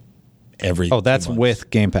 like every. Oh, that's 2 months. with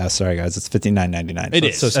Game Pass. Sorry, guys, it's $59.99. It so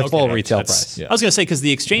is. So it's a full Okay. retail That's- price. yeah. I was going to say, because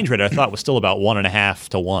the exchange rate I thought was still about 1.5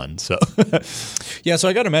 to 1. So Yeah, so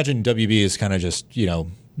I got to imagine WB is kind of just,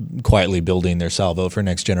 quietly building their salvo for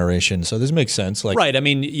next generation. So this makes sense. Like right. I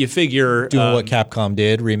mean, you figure doing what Capcom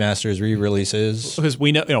did, remasters, re-releases. because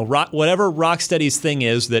we know, whatever Rocksteady's thing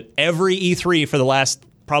is, that every E3 for the last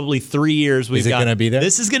probably 3 years we've Is it got. gonna be there?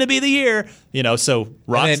 This is going to be the year. So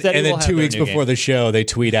Rocksteady. And then will have 2 their weeks new before game. the show, they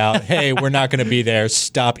tweet out, "Hey, we're not going to be there.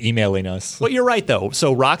 Stop emailing us." Well, you're right though.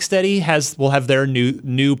 So Rocksteady will have their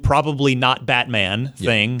new probably not Batman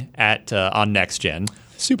thing at on next gen.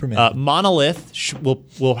 Superman. Monolith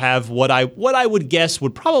will have what I would guess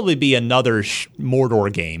would probably be another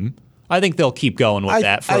Mordor game. I think they'll keep going with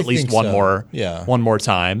that for I at least think one so. more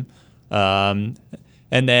time.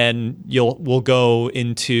 And then we'll go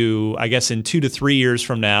into, I guess, in 2 to 3 years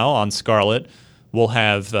from now on Scarlet, we'll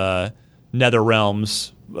have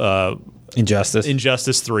NetherRealms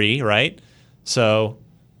Injustice 3, right? So,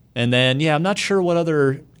 and then I'm not sure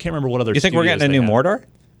can't remember what other. You think we're getting a new Mordor?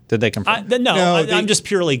 Did they confirm? I'm just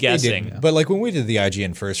purely They guessing. didn't. But like when we did the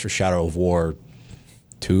IGN first for Shadow of War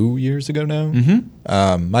 2 years ago now,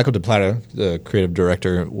 Michael DePlata, the creative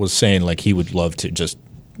director, was saying like he would love to just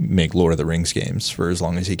make Lord of the Rings games for as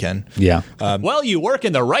long as he can. Yeah. Well, you work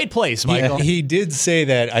in the right place, Michael. He did say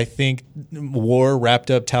that I think War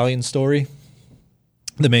wrapped up Talion's story,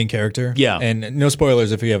 the main character. Yeah. And no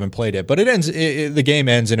spoilers if you haven't played it, but it ends. The game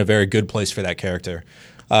ends in a very good place for that character.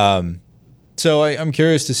 So I'm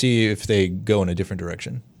curious to see if they go in a different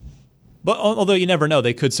direction. But although you never know,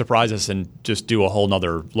 they could surprise us and just do a whole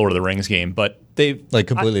nother Lord of the Rings game. But they Like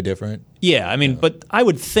completely different. I mean, but I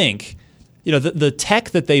would think, the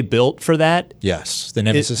tech that they built for that. Yes, the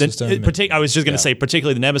Nemesis system. I was just going to say,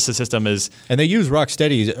 particularly the Nemesis system is. And they use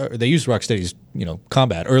Rocksteady's,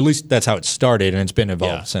 combat, or at least that's how it started, and it's been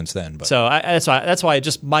evolved Yeah. since then. But So that's why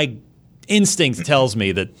just my instinct tells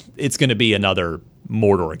me that it's going to be another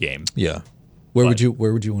Mordor game. yeah, where would you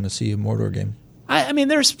want to see a Mordor game? I mean,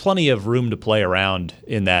 there's plenty of room to play around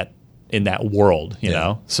in that world, you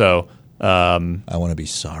know. So I want to be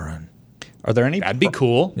Sauron. Are there any? that'd be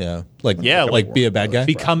cool. Yeah, like be a bad guy.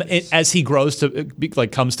 Become as he grows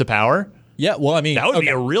comes to power. Yeah, well, I mean, That would be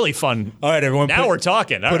a really fun. All right, everyone. Now we're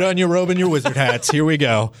talking. All Put right. on your robe and your wizard hats. Here we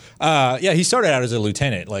go. He started out as a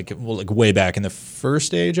lieutenant, like way back in the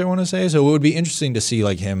first age, I want to say. So it would be interesting to see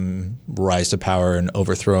like him rise to power and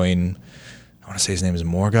overthrowing. I want to say his name is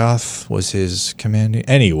Morgoth was his commanding.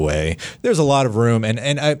 Anyway, there's a lot of room, and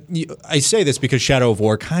I say this because Shadow of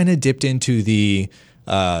War kind of dipped into the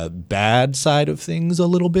bad side of things a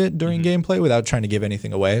little bit during gameplay without trying to give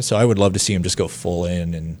anything away. So I would love to see him just go full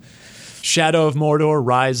in and. Shadow of Mordor: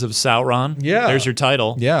 Rise of Sauron. Yeah. There's your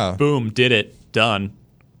title. Yeah. Boom. Did it. Done.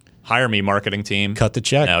 Hire me, marketing team. Cut the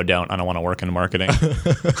check. No, don't. I don't want to work in marketing.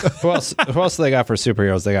 Who else do they got for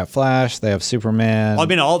superheroes? They got Flash. They have Superman. I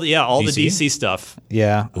mean, all the DC? DC stuff.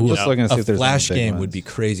 yeah. I'm just looking to see A if there's Flash any big game ones. would be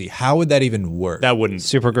crazy. How would that even work? That wouldn't.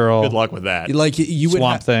 Supergirl. Good luck with that. Like you would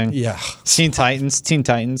Swamp Thing. Yeah, Teen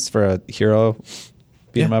Titans for a hero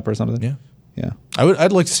beat 'em up or something. yeah. Yeah.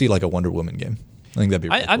 I'd like to see like a Wonder Woman game. I think that'd be.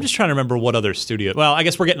 Really I'm cool. just trying to remember what other studio. Well, I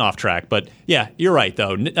guess we're getting off track, but yeah, you're right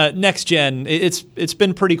though. Next gen, it's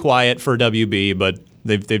been pretty quiet for WB, but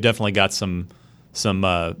they've definitely got some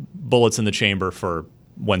bullets in the chamber for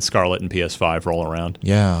when Scarlet and PS5 roll around.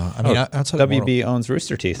 Yeah, I mean, outside of WB owns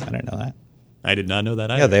Rooster Teeth. I didn't know that. I did not know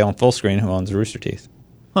that either. Yeah, they own Full Screen, who owns Rooster Teeth.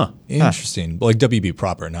 Interesting. Like WB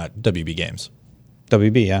proper, not WB Games.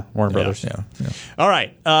 WB, yeah, Warner Brothers. Yeah. All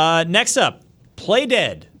right. Next up,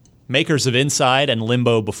 Playdead, makers of Inside and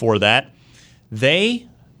Limbo before that. They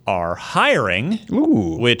are hiring,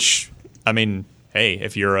 which, I mean, hey,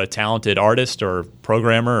 if you're a talented artist or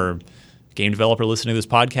programmer or game developer listening to this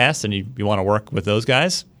podcast and you want to work with those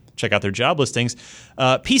guys, check out their job listings.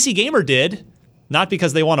 PC Gamer did, not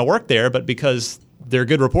because they want to work there, but because they're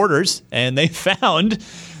good reporters, and they found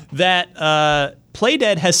that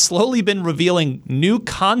Playdead has slowly been revealing new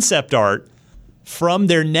concept art from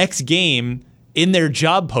their next game in their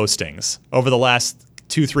job postings over the last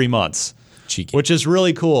 2-3 months. Cheeky. Which is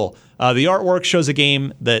really cool. The artwork shows a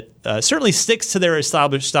game that certainly sticks to their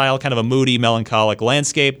established style, kind of a moody, melancholic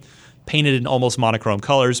landscape, painted in almost monochrome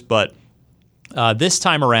colors. But this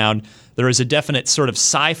time around, there is a definite sort of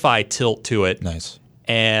sci-fi tilt to it. Nice.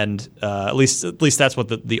 And at least that's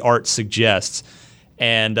what the art suggests.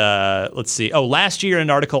 And let's see. Oh, last year, an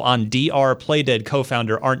article on DR Playdead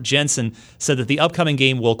co-founder Arndt Jensen said that the upcoming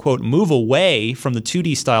game will, quote, move away from the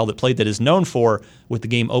 2D style that Playdead is known for, with the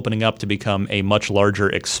game opening up to become a much larger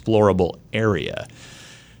explorable area.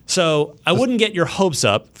 So I wouldn't get your hopes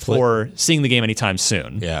up for seeing the game anytime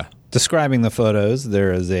soon. Yeah. Describing the photos,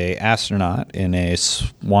 there is a astronaut in a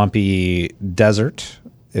swampy desert,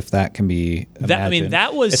 if that can be imagined.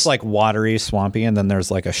 It's like watery, swampy, and then there's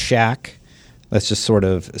like a shack that's just sort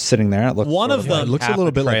of sitting there. It looks it looks a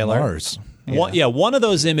little bit like Mars. One of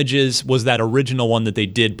those images was that original one that they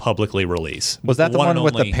did publicly release. Was that the one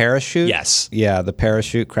with the parachute? Yes. Yeah, the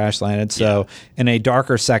parachute crash landed. So in a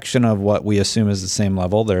darker section of what we assume is the same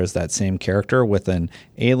level, there is that same character with an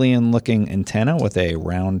alien-looking antenna with a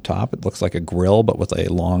round top. It looks like a grill, but with a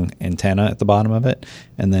long antenna at the bottom of it.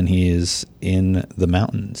 And then he is in the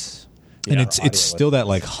mountains. And it's still that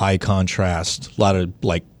like high contrast, a lot of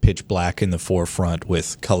like pitch black in the forefront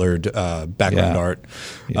with colored background art.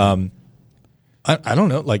 Yeah. I don't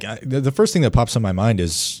know. Like the first thing that pops in my mind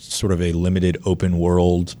is sort of a limited open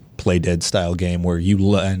world Playdead style game where you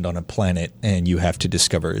land on a planet and you have to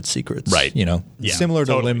discover its secrets. Right. You know, similar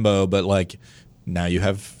to totally. Limbo, but like now you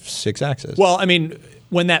have 6 axes. Well, I mean,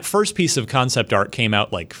 when that first piece of concept art came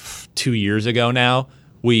out like 2 years ago now,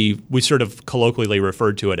 we sort of colloquially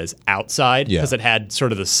referred to it as Outside because it had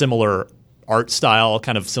sort of the similar art style,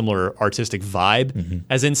 kind of similar artistic vibe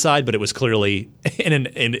as Inside, but it was clearly in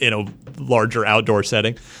a larger outdoor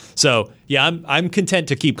setting. So yeah, I'm content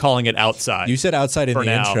to keep calling it Outside. You said Outside in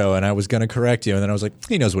the intro, and I was going to correct you, and then I was like,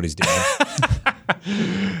 he knows what he's doing.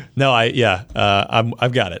 No,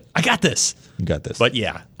 I've got it. I got this. You got this. But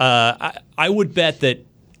yeah, I would bet that.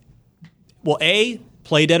 Well, A,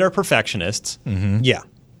 Playdead are perfectionists. Yeah.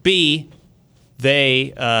 B,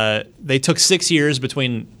 they took 6 years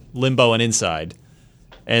between Limbo and Inside,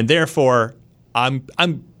 and therefore,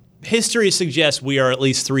 history suggests we are at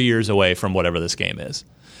least 3 years away from whatever this game is.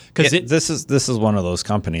 Because this is one of those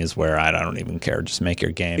companies where I don't even care. Just make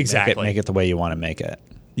your game. Exactly. Make it the way you want to make it.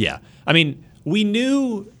 Yeah, I mean, we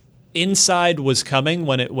knew Inside was coming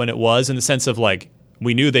when it was, in the sense of like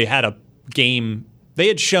we knew they had a game. They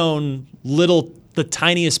had shown the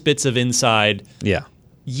tiniest bits of Inside. Yeah.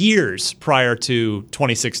 Years prior to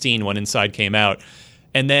 2016 when Inside came out.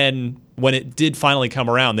 And then when it did finally come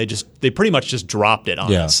around, they pretty much just dropped it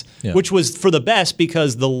on us, which was for the best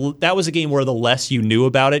because that was a game where the less you knew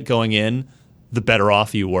about it going in, the better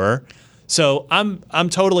off you were. So I'm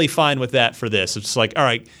totally fine with that for this. It's like, all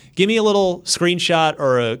right, give me a little screenshot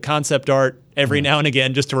or a concept art every now and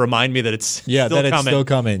again just to remind me that it's still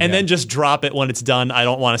coming. And then just drop it when it's done. I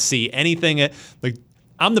don't want to see anything. Like,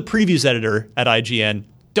 I'm the previews editor at IGN.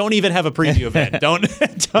 Don't even have a preview event.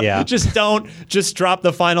 Just drop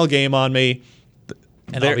the final game on me,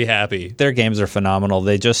 and I'll be happy. Their games are phenomenal.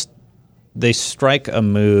 They strike a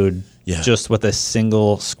mood just with a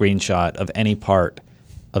single screenshot of any part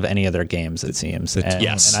of any of their games, it seems. And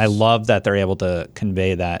I love that they're able to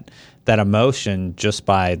convey that emotion just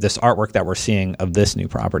by this artwork that we're seeing of this new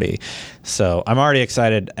property. So I'm already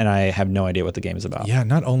excited, and I have no idea what the game is about. Yeah,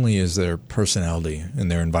 not only is there personality in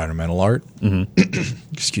their environmental art,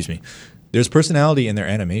 excuse me, there's personality in their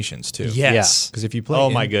animations too. Yes. Because if you play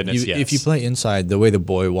if you play Inside, the way the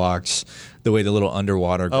boy walks, the way the little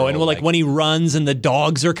underwater girl, and when he runs and the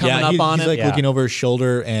dogs are coming up on him. He's like looking over his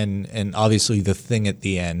shoulder and obviously the thing at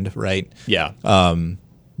the end, right? Yeah.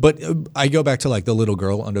 But I go back to like the little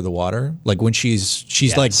girl under the water, like when she's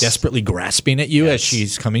like desperately grasping at you as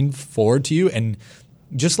she's coming forward to you, and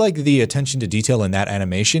just like the attention to detail in that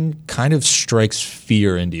animation kind of strikes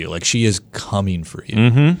fear into you, like she is coming for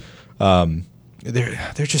you.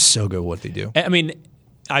 They're just so good at what they do. I mean,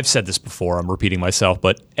 I've said this before, I'm repeating myself,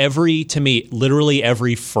 but literally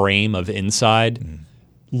every frame of Inside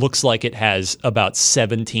looks like it has about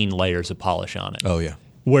 17 layers of polish on it. Oh, yeah.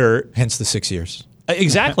 Where Hence the 6 years.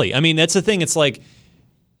 exactly. I mean, that's the thing. It's like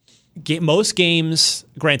most games,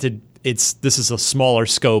 granted, this is a smaller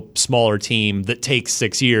scope, smaller team that takes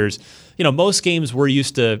 6 years. You know, most games we're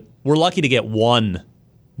lucky to get one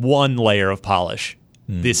layer of polish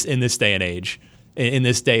in this day and age, in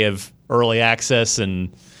this day of early access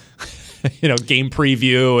and game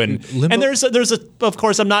preview and there's of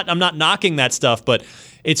course I'm not knocking that stuff, but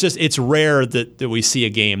it's rare that we see a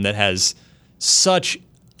game that has such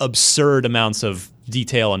absurd amounts of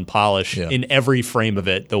detail and polish in every frame of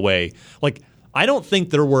it. The way, like, I don't think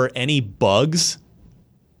there were any bugs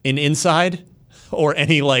in Inside or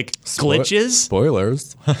any glitches.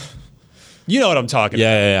 Spoilers. You know what I'm talking about.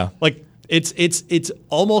 Yeah. Like it's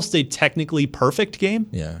almost a technically perfect game.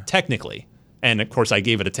 Yeah. Technically. And of course I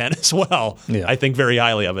gave it a 10 as well. Yeah. I think very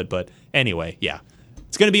highly of it, but anyway, yeah.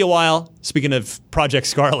 It's going to be a while. Speaking of Project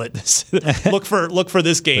Scarlet, look for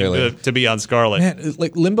this game to be on Scarlet. Man,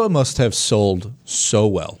 Limbo must have sold so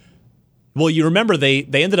well. Well, you remember they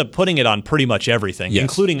ended up putting it on pretty much everything,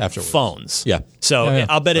 including afterwards. Phones. Yeah. So Yeah.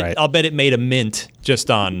 I'll bet it made a mint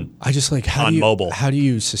just on I just on mobile. How do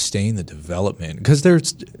you sustain the development? Because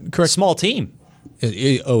there's correct. Small team. Is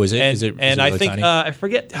it? And, is it and really I think tiny? I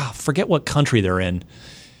forget what country they're in.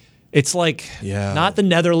 It's not the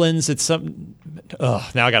Netherlands. It's some.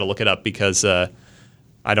 Now I got to look it up because I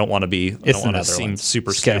don't want to be. I don't want to seem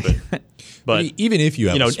super stupid. But even if you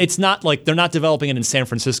have, it's not like they're not developing it in San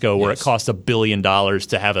Francisco where it costs $1 billion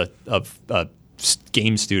to have a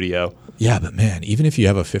game studio. Yeah, but man, even if you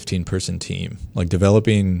have a 15-person team,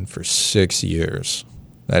 developing for 6 years,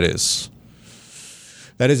 that is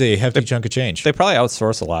a hefty chunk of change. They probably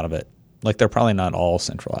outsource a lot of it. They're probably not all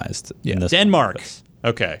centralized. Yeah. In this Denmark.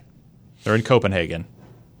 Okay. They're in Copenhagen.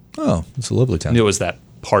 Oh, it's a lovely town. It was that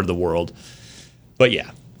part of the world. But yeah.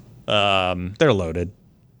 They're loaded.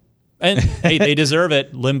 And hey, they deserve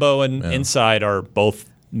it. Limbo and Inside are both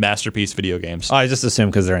masterpiece video games. I just assume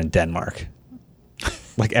because they're in Denmark.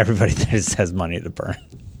 Everybody there just has money to burn.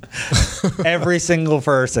 Every single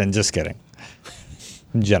person. Just kidding.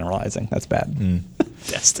 I'm generalizing. That's bad.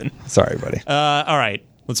 Destin. Sorry, buddy. All right.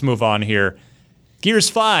 Let's move on here. Gears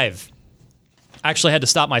 5. I actually had to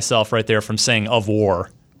stop myself right there from saying of war.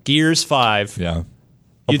 Gears 5. Yeah.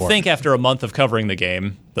 You'd think after a month of covering the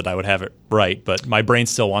game that I would have it right, but my brain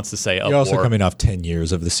still wants to say of war. You're also coming off 10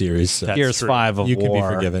 years of the series. So Gears true. 5 of you war. can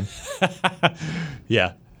be forgiven.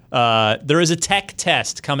 Yeah. There is a tech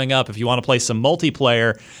test coming up if you want to play some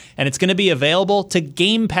multiplayer, and it's going to be available to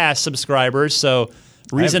Game Pass subscribers. So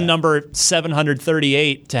reason number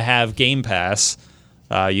 738 to have Game Pass.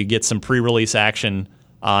 You get some pre-release action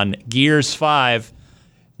on Gears 5.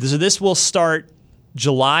 This will start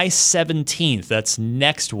July 17th. That's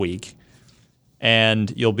next week.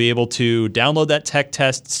 And you'll be able to download that tech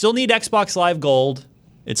test. Still need Xbox Live Gold.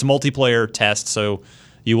 It's a multiplayer test, so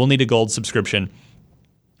you will need a gold subscription.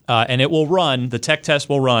 And the tech test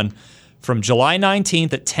will run from July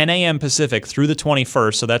 19th at 10 a.m. Pacific through the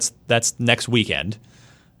 21st, so that's next weekend.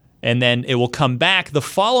 And then it will come back the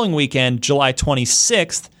following weekend, July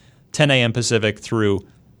 26th, 10 a.m. Pacific through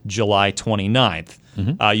July 29th.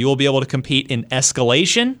 You will be able to compete in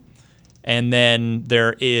Escalation, and then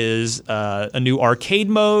there is a new arcade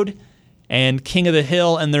mode and King of the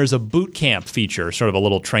Hill, and there's a boot camp feature, sort of a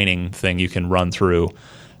little training thing you can run through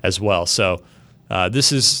as well. So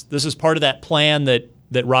this is part of that plan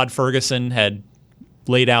that Rod Ferguson had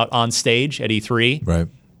laid out on stage at E3. Right.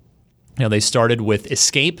 They started with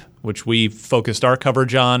Escape, which we focused our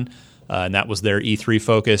coverage on, and that was their E3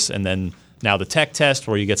 focus, and then now the tech test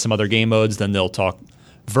where you get some other game modes. Then they'll talk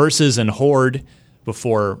Versus and Horde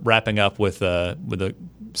before wrapping up with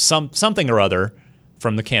something or other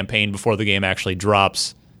from the campaign before the game actually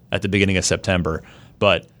drops at the beginning of September.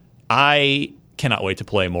 But I cannot wait to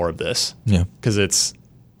play more of this. Yeah. Because it's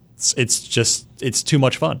too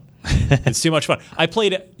much fun. It's too much fun. I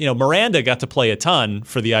played, Miranda got to play a ton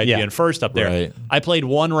for the IGN First up there. Right. I played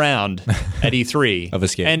one round at E3 Of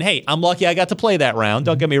Escape. and hey, I'm lucky I got to play that round.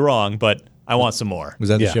 Don't get me wrong, but I want some more. Was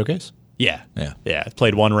that the Yeah. showcase? Yeah. Yeah. I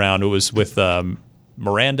played one round. It was with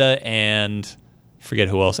Miranda and forget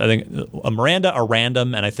who else. I think Miranda, a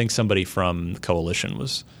random, and I think somebody from the Coalition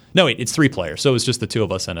was. No, wait, it's 3 players. So it was just the 2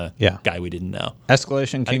 of us and a guy we didn't know.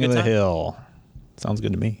 Escalation, King a of good the time. Hill. Sounds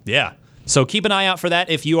good to me. Yeah. So keep an eye out for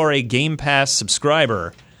that if you are a Game Pass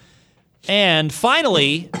subscriber. And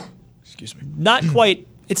finally, Excuse me. not quite,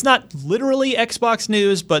 it's not literally Xbox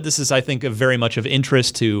news, but this is, I think, very much of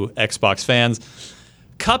interest to Xbox fans.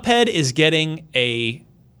 Cuphead is getting a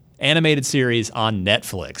animated series on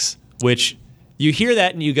Netflix, which you hear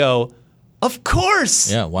that and you go, of course.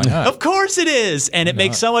 Yeah, why not? Of course it is. And it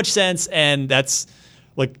makes so much sense. And that's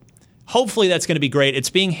like, hopefully that's going to be great. It's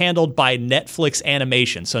being handled by Netflix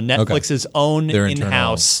Animation. So Netflix's own Their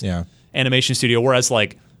in-house internal, animation studio. Whereas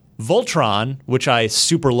like Voltron, which I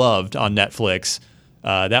super loved on Netflix,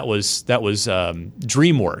 that was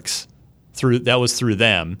DreamWorks. That was through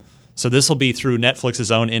them. So this will be through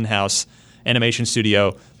Netflix's own in-house animation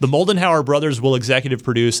studio. The Moldenhauer brothers will executive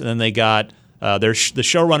produce, and then they got the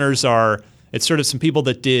showrunners are, it's sort of some people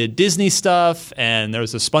that did Disney stuff, and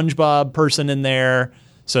there's a SpongeBob person in there.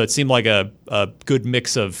 So it seemed like a good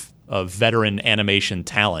mix of veteran animation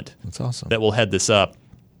talent. That's awesome. That will head this up.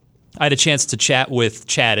 I had a chance to chat with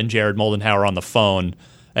Chad and Jared Moldenhauer on the phone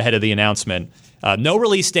ahead of the announcement. No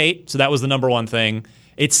release date, so that was the number one thing.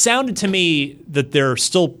 It sounded to me that they're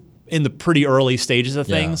still in the pretty early stages of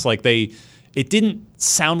things. Like it didn't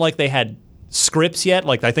sound like they had scripts yet.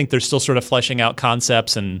 Like I think they're still sort of fleshing out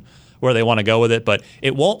concepts and where they want to go with it. But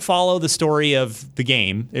it won't follow the story of the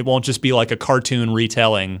game. It won't just be like a cartoon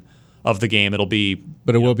retelling of the game. It'll be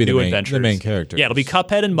But it will be new the adventures. main characters. Yeah, it'll be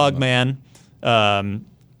Cuphead and Mugman,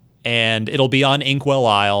 and it'll be on Inkwell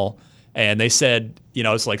Isle. And they said,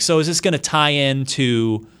 it's like, so is this going to tie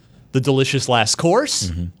into the Delicious Last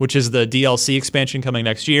Course, which is the DLC expansion coming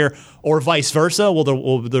next year, or vice versa?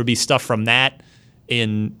 Will there be stuff from that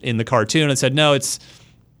in the cartoon? And said no.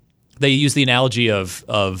 They use the analogy of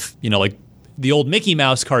like the old Mickey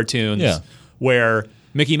Mouse cartoons, where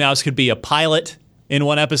Mickey Mouse could be a pilot in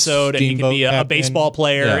one episode and he could be a baseball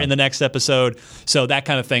player in the next episode. So that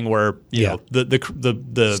kind of thing where the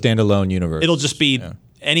standalone universe. It'll just be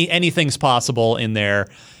anything's possible in there.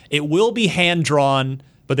 It will be hand drawn.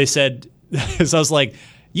 But they said, so I was like,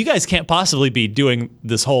 you guys can't possibly be doing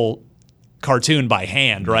this whole cartoon by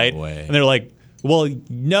hand, right? No way. And they're like, well,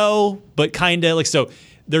 no, but kind of. Like, so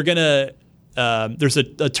they're going to, there's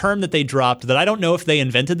a term that they dropped that I don't know if they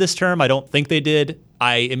invented this term. I don't think they did.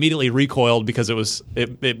 I immediately recoiled because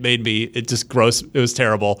it made me, it just gross. It was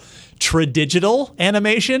terrible. Tradigital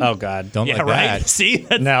animation. Oh, God. Don't like right? that. See?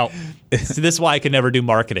 Now, This is why I could never do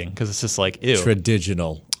marketing, because it's just like, ew.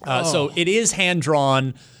 Tradigital. So it is hand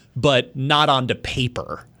drawn, but not onto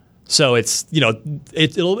paper. So it's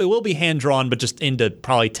it will be hand drawn, but just into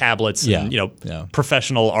probably tablets and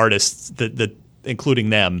professional artists that including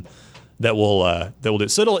them that will do.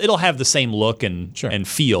 So it'll have the same look and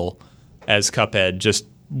feel as Cuphead, just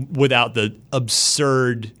without the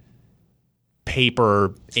absurd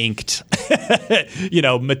paper inked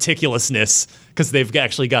meticulousness, because they've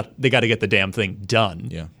actually got to get the damn thing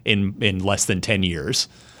done in less than 10 years.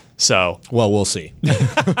 So Well, we'll see.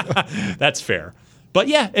 that's fair. But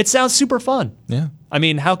yeah, it sounds super fun. Yeah. I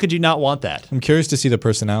mean, how could you not want that? I'm curious to see the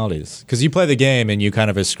personalities, because you play the game and you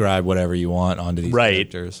kind of ascribe whatever you want onto these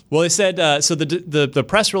characters. Well, they said so. The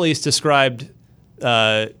press release described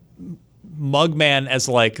Mugman as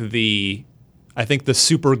like I think the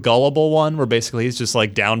super gullible one, where basically he's just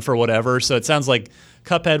like down for whatever. So it sounds like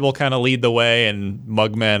Cuphead will kind of lead the way, and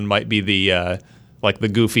Mugman might be the like the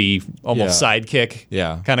goofy, almost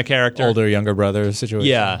sidekick kind of character. Older, younger brother situation.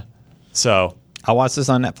 Yeah. So I'll watch this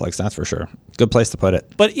on Netflix, that's for sure. Good place to put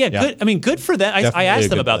it. But good. I mean, good for them. I Definitely asked a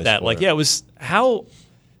them good about place that. for Like, it. it was how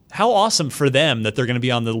awesome for them that they're going to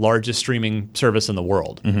be on the largest streaming service in the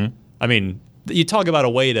world. Mm-hmm. I mean, you talk about a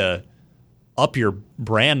way to up your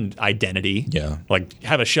brand identity. Yeah. Like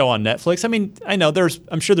have a show on Netflix. I mean,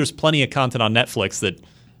 I'm sure there's plenty of content on Netflix that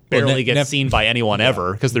barely gets seen by anyone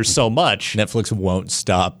ever, because there's so much. Netflix won't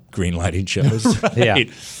stop greenlighting shows. Yeah.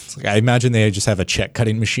 It's like, I imagine they just have a check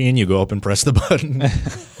cutting machine. You go up and press the button.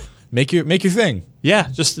 Make your thing. Yeah,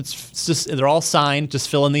 it's just they're all signed. Just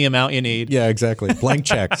fill in the amount you need. Yeah, exactly. Blank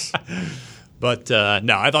checks. But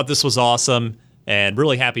no, I thought this was awesome, and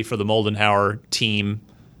really happy for the Moldenhauer team.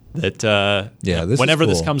 That this whenever is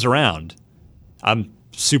this cool. comes around, I'm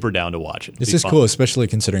super down to watch it. It'll This be is fun. cool, especially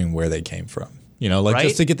considering where they came from. Right?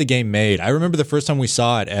 Just to get the game made. I remember the first time we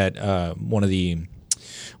saw it at one of the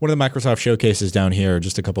Microsoft showcases down here,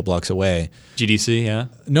 just a couple blocks away. GDC, yeah.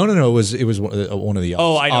 No. It was one of the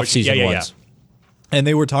Oh, I know. off-season Yeah. ones. And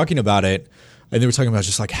they were talking about it, and they were talking about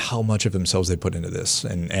just like how much of themselves they put into this.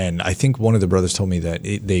 And I think one of the brothers told me that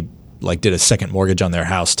they like did a second mortgage on their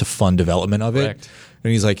house to fund development of it. Correct.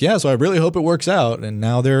 And he's like, yeah, so I really hope it works out. And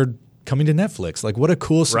now they're coming to Netflix. Like, what a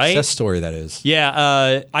cool success story that is.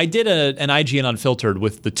 Yeah, I did an IGN Unfiltered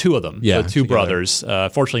with the two of them, the two together. brothers.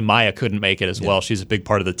 Fortunately, Maya couldn't make it as well. She's a big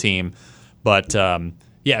part of the team. But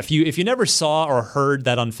if you never saw or heard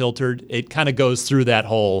that Unfiltered, it kind of goes through that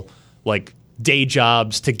whole like day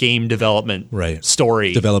jobs to game development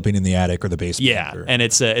story. Developing in the attic or the basement. Yeah, and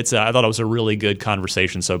it's I thought it was a really good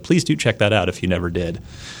conversation. So please do check that out if you never did.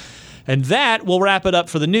 And that will wrap it up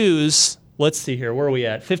for the news. Let's see here. Where are we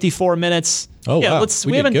at? 54 minutes. Oh, yeah, wow.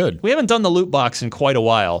 We did good. We haven't done the loot box in quite a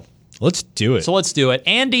while. Let's do it. So let's do it.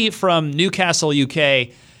 Andy from Newcastle, UK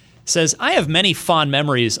says, I have many fond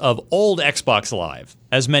memories of old Xbox Live,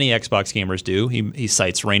 as many Xbox gamers do. He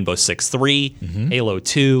cites Rainbow Six 3, Halo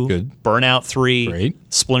 2, Good. Burnout 3,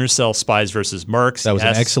 Great. Splinter Cell Spies vs. Mercs. That was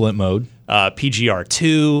an excellent mode. PGR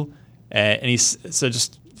 2. And he's so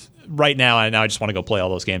just right now, I just want to go play all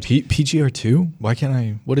those games. PGR 2? Why can't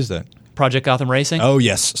I? What is that? Project Gotham Racing. Oh,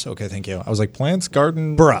 yes. Okay, thank you. I was like, Plants,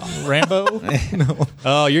 Garden, Rambo? No.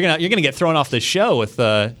 Oh, you're gonna get thrown off the show with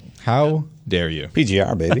How dare you?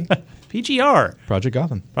 PGR, baby. PGR. Project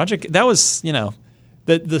Gotham. That was,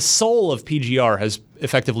 the soul of PGR has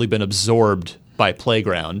effectively been absorbed by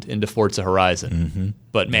Playground into Forza Horizon.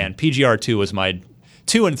 But man, PGR 2 was my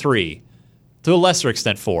 2 and 3, to a lesser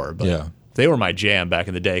extent 4, but they were my jam back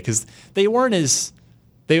in the day because they weren't as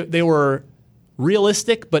they were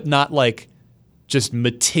realistic, but not like just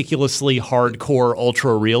meticulously hardcore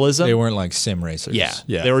ultra realism. They weren't like sim racers. Yeah.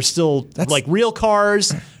 They were still like real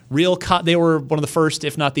cars. They were one of the first,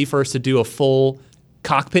 if not the first, to do a full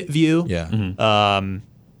cockpit view. Yeah.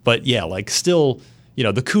 But yeah, like still,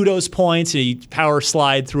 the kudos points. You power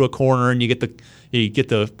slide through a corner, and you get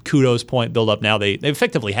the kudos point build up. Now they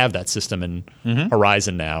effectively have that system in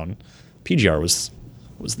Horizon now, and PGR was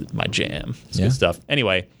my jam. It's good stuff.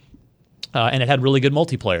 Anyway, and it had really good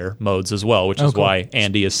multiplayer modes as well, which is why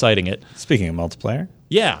Andy is citing it. Speaking of multiplayer,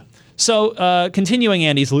 yeah. So, continuing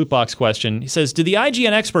Andy's loot box question, he says, do the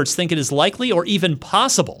IGN experts think it is likely or even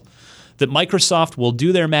possible that Microsoft will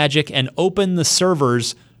do their magic and open the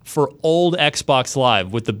servers for old Xbox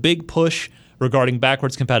Live with the big push regarding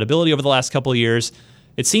backwards compatibility over the last couple of years?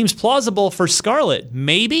 It seems plausible for Scarlet.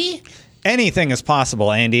 Maybe? anything is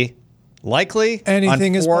possible, Andy. Likely,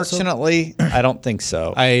 anything is possible. Unfortunately, I don't think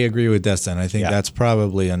so. I agree with Destin. I think that's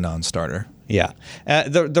probably a non-starter. Yeah.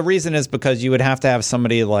 The reason is because you would have to have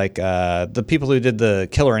somebody like the people who did the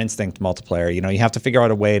Killer Instinct multiplayer. You know, you have to figure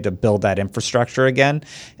out a way to build that infrastructure again.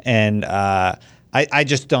 And I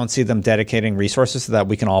just don't see them dedicating resources so that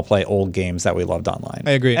we can all play old games that we loved online.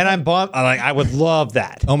 I agree. And I'm bummed. I would love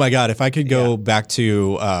that. Oh, my God. If I could go back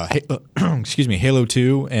to, Halo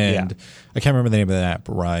 2 and I can't remember the name of that,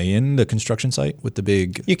 Ryan, the construction site with the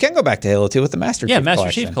big... You can go back to Halo 2 with the Master Chief Master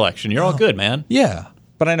Collection. Chief Collection. You're all good, man. Yeah.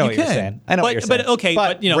 But I know what you're saying. I know what you're saying. But okay,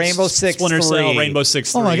 but you know, Rainbow Six Splinter 3. Cell, Rainbow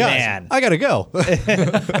Six 3. Oh my gosh, man. I gotta go.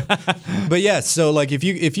 But yeah, so like if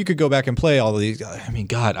you could go back and play all of these, I mean,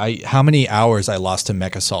 God, how many hours I lost to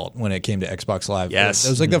Mech Assault when it came to Xbox Live. Yes, it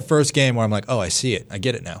was like the first game where I'm like, oh, I see it, I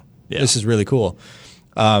get it now. Yeah. This is really cool.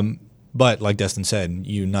 But like Destin said,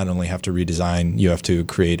 you not only have to redesign, you have to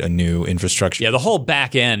create a new infrastructure. Yeah, the whole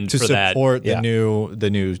back end to for that. support the new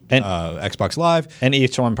Xbox Live. And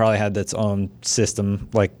each one probably had its own system.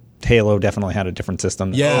 Like Halo definitely had a different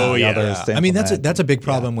system. I mean, that's a big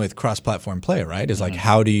problem with cross-platform play, right? Is like,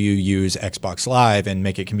 how do you use Xbox Live and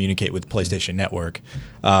make it communicate with PlayStation Network?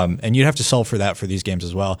 And you'd have to solve for that for these games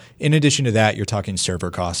as well. In addition to that, you're talking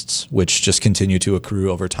server costs, which just continue to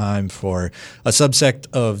accrue over time for a subsect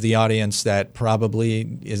of the audience that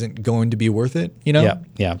probably isn't going to be worth it. You know?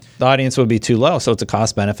 Yeah. The audience would be too low, so it's a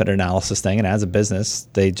cost-benefit analysis thing. And as a business,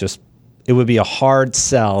 it would be a hard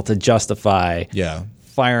sell to justify.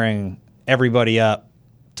 Firing everybody up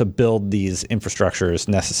to build these infrastructures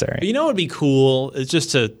necessary. You know what would be cool is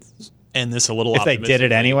just to end this a little if they did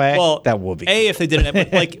it anyway. Well, that would be cool. If they did it.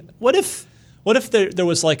 But like, what if there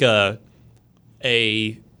was like so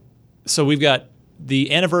we've got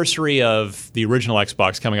the anniversary of the original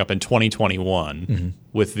Xbox coming up in 2021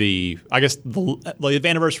 with the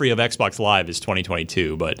anniversary of Xbox Live is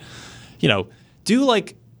 2022, but do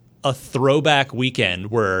like a throwback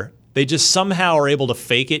weekend where they just somehow are able to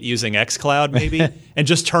fake it using xCloud maybe and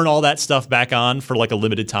just turn all that stuff back on for like a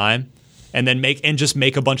limited time and then make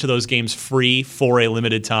a bunch of those games free for a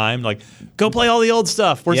limited time. Like, go play all the old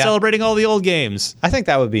stuff. We're celebrating all the old games. I think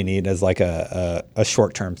that would be neat as like a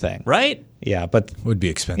short-term thing. Right? Yeah, but would be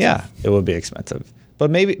expensive. Yeah, it would be expensive. But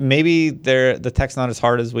maybe the tech's not as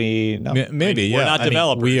hard as we know. Maybe, we're not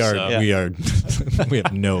developers. We are we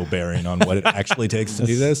have no bearing on what it actually takes to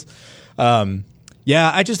do this.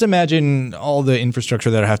 Yeah, I just imagine all the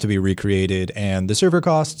infrastructure that have to be recreated and the server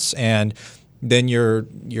costs, and then you're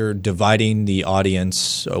dividing the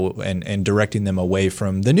audience and directing them away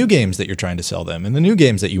from the new games that you're trying to sell them and the new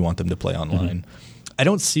games that you want them to play online. I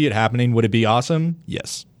don't see it happening. Would it be awesome?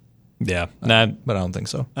 Yes. Yeah. But I don't think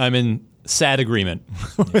so. I'm in sad agreement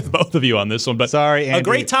with both of you on this one. But Sorry, a Andy.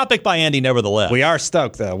 great topic by Andy, nevertheless. We are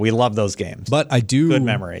stoked, though. We love those games. But I do Good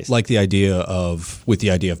memories. like the idea of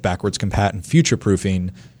backwards compat and future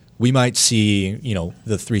proofing. We might see,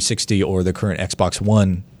 the 360 or the current Xbox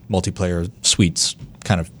One multiplayer suites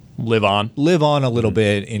kind of live on. live on a little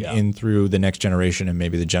bit in through the next generation and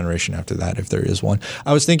maybe the generation after that, if there is one.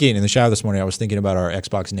 I was thinking in the shower this morning, I was thinking about our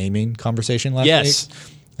Xbox naming conversation last Yes.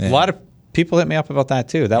 week. A lot of people hit me up about that,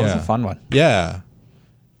 too. That was a Yeah. fun one. Yeah.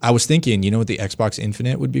 I was thinking, what the Xbox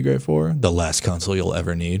Infinite would be great for? The last console you'll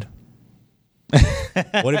ever need.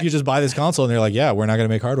 What if you just buy this console and they're like, yeah, we're not going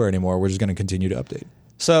to make hardware anymore. We're just going to continue to update.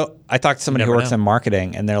 So I talked to somebody who never works know. in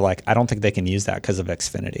marketing, and they're like, I don't think they can use that because of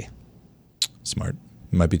Xfinity. Smart.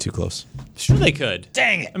 It might be too close. Sure they could.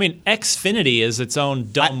 Dang it. I mean, Xfinity is its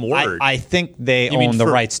own dumb word. I think they You mean own the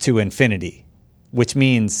for- rights to Infinity, which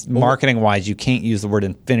means marketing-wise, you can't use the word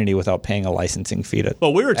Infinity without paying a licensing fee to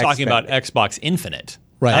well, we were talking about Xfinity. Xbox Infinite.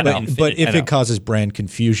 Right. not But Infinite. if I know. it causes brand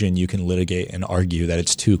confusion, you can litigate and argue that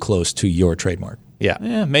it's too close to your trademark. Yeah.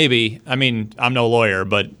 Yeah, maybe. I mean, I'm no lawyer,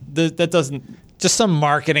 but that doesn't. Just some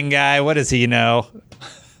marketing guy. What does he know?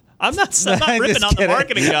 I'm not I'm ripping just on the kidding.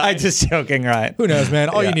 marketing guy. I'm just joking, right? Who knows, man?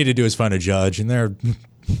 All Yeah. you need to do is find a judge, and there are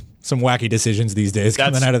some wacky decisions these days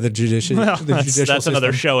coming out of the judicial. Well, the judicial that's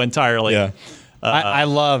another system. show entirely. Yeah. I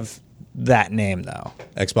love that name, though.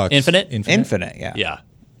 Xbox Infinite? Infinite, yeah. Yeah.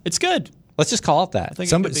 It's good. Let's just call it that. think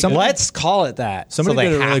Some- it could be some- good. Let's call it that. Somebody So they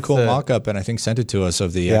did a really have cool to- mock-up and I think sent it to us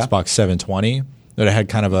of the Yeah. Xbox 720 that it had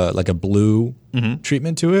kind of a blue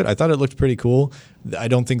treatment to it. I thought it looked pretty cool. I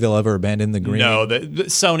don't think they'll ever abandon the green. No, the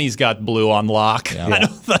Sony's got blue on lock. Yeah.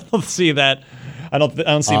 I don't see that. I don't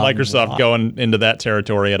see On Microsoft lock. going into that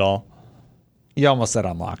territory at all. You almost said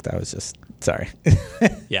unlocked. I was just sorry.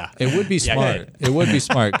 Yeah. It would be Yeah, smart. It would be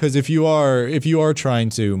smart because if you are trying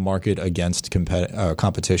to market against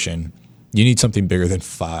competition, you need something bigger than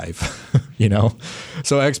 5.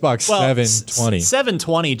 So Xbox 720.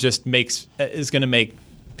 720 just is going to make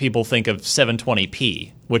people think of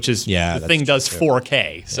 720p, which is Yeah, the that's thing true, does too.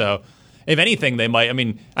 4K. So if anything, they might. I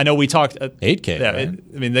mean, I know we talked 8K, Yeah, right?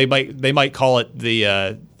 I mean, they might call it the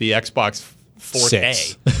Xbox 4K,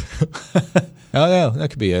 6. Oh yeah, that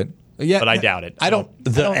could be it. Yeah, but I doubt it. I don't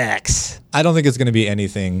X. I don't think it's going to be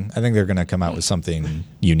anything. I think they're going to come out with something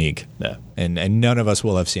unique. Yeah. And none of us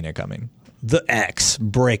will have seen it coming. The X.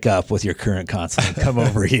 Break up with your current console and come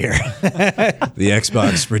over here. The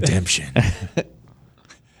Xbox Redemption.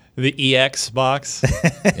 The EX box.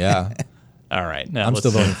 Yeah. All right, now I'm let's-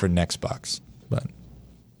 still voting for Nextbox. But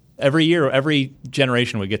Every year, every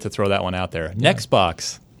generation, we get to throw that one out there. Next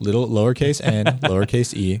box. little lowercase n,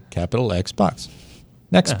 lowercase e, capital X box.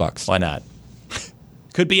 Nextbox. Why not?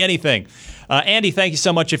 Could be anything. Andy, thank you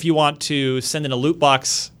so much. If you want to send in a loot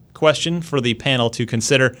box question for the panel to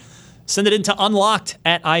consider, send it into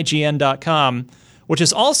unlocked@ign.com, which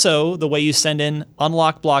is also the way you send in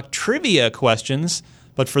Unlock Block trivia questions.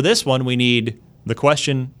 But for this one, we need the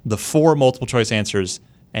question, the 4 multiple choice answers,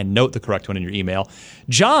 and note the correct one in your email.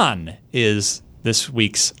 John is this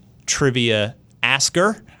week's trivia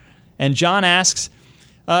asker. And John asks,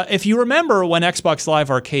 if you remember when Xbox Live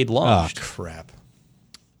Arcade Oh, launched, crap.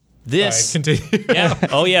 this, Continue. yeah,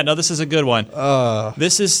 oh yeah, no, this is a good one.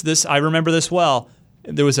 This I remember this well.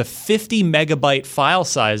 There was a 50 megabyte file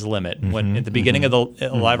size limit when at the beginning of the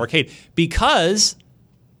Live Arcade because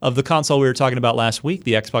of the console we were talking about last week,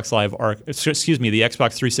 the Xbox the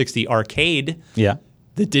Xbox 360 Arcade Yeah.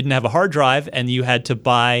 that didn't have a hard drive, and you had to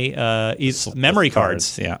buy memory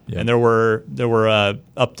cards. Yeah. And there were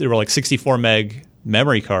like 64 meg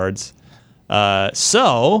memory cards.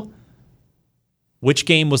 So, which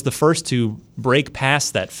game was the first to break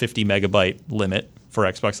past that 50 megabyte limit for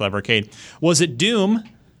Xbox Live Arcade? Was it Doom,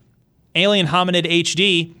 Alien Hominid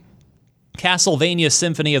HD, Castlevania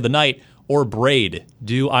Symphony of the Night, or Braid?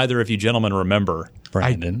 Do either of you gentlemen remember?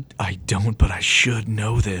 Brandon. I don't, but I should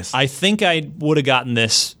know this. I think I would have gotten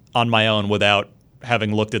this on my own without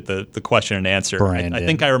having looked at the question and answer. I Brandon.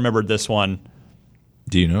 think I remembered this one.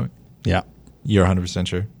 Do you know it? Yeah. You're 100%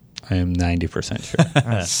 sure? I am 90%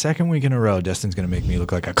 sure. Second week in a row, Destin's going to make me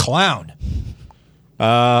look like a clown. B,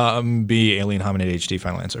 Alien Hominid HD,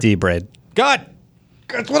 final answer. D-Bread. God!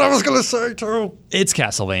 That's what I was going to say, too. It's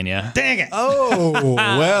Castlevania. Dang it. Oh,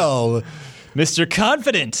 well, Mr.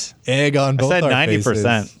 Confident. egg on both said our 90%.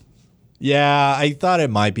 faces. Yeah, I thought it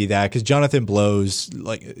might be that because Jonathan Blow's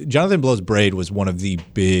Braid was one of the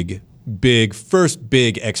first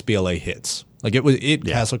big XBLA hits. Like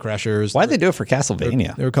Castle Crashers. Why'd they do it for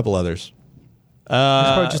Castlevania? There were a couple others. It's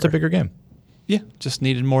probably just a bigger game. Yeah, just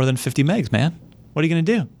needed more than 50 megs, man. What are you going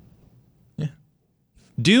to do? Yeah.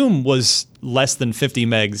 Doom was less than 50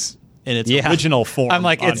 megs in its Yeah. original form. I'm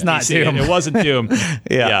like, on it's not PC. Doom. It wasn't Doom.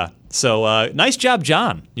 Yeah. So nice job,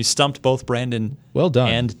 John. You stumped both Brandon Well done.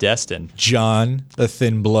 and Destin. John, the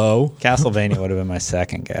thin blow. Castlevania would have been my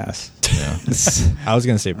second guess. I was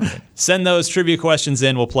going to say Brandon. Send those trivia questions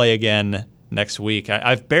in. We'll play again next week.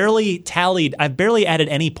 I've barely added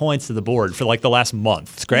any points to the board for like the last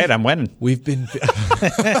month. It's great. I'm winning. We've been.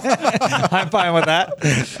 I'm fine with that.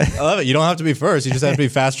 I love it. You don't have to be first. You just have to be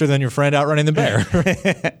faster than your friend outrunning the bear.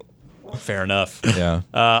 Fair enough. Yeah.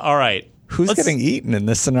 All right. Who's Let's- getting eaten in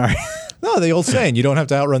this scenario? No, the old saying, you don't have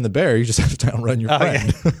to outrun the bear. You just have to outrun your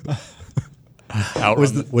friend.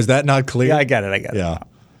 outrun Was that not clear? Yeah, I get it. Yeah.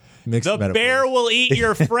 Mixed the metaphors. bear will eat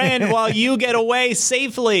your friend while you get away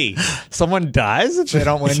safely. Someone dies if they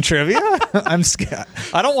don't win trivia? I'm scared.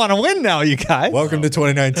 I don't want to win now, you guys. Welcome to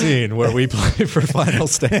 2019, where we play for final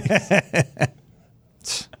stakes.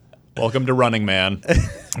 Welcome to Running Man.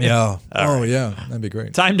 Yeah. Yeah. That'd be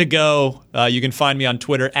great. Time to go. You can find me on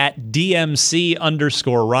Twitter at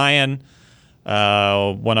DMC_Ryan.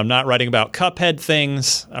 When I'm not writing about Cuphead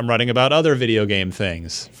things, I'm writing about other video game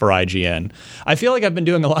things for IGN. I feel like I've been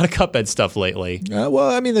doing a lot of Cuphead stuff lately. Well,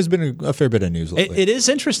 I mean, there's been a fair bit of news lately. It is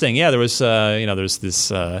interesting. Yeah, there was, there's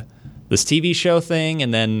this TV show thing,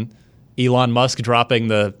 and then Elon Musk dropping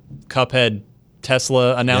the Cuphead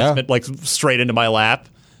Tesla announcement like straight into my lap.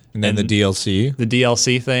 And then the DLC. The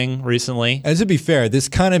DLC thing recently. And to be fair, this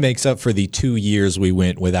kind of makes up for the 2 years we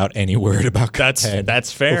went without any word about Cuphead.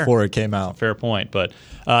 That's fair. Before it came out. Fair point. But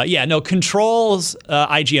Controls,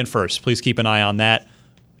 IGN first. Please keep an eye on that.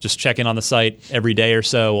 Just check in on the site every day or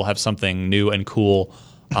so. We'll have something new and cool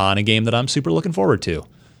on a game that I'm super looking forward to.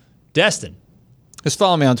 Destin. Just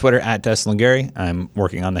follow me on Twitter at Destin Gary. I'm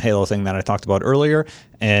working on the Halo thing that I talked about earlier,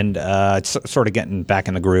 and it's sort of getting back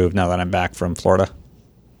in the groove now that I'm back from Florida.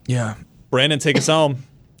 Yeah. Brandon, take us home.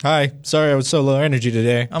 Hi. Sorry I was so low energy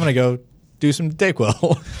today. I'm going to go do some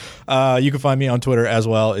Dayquil. You can find me on Twitter as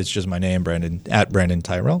well. It's just my name, Brandon, at Brandon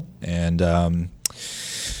Tyrell. And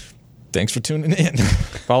thanks for tuning in.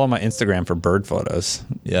 Follow my Instagram for bird photos.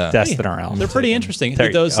 Yeah. Destin RL. They're pretty interesting. There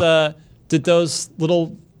Did you those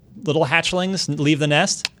little hatchlings leave the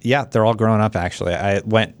nest? Yeah, they're all grown up, actually. I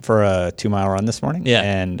went for a 2-mile run this morning. Yeah.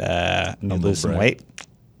 And lose some brag. weight.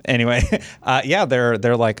 Anyway,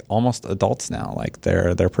 they're like almost adults now. Like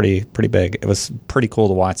they're pretty big. It was pretty cool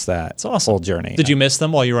to watch that. It's awesome. Whole journey. Did you miss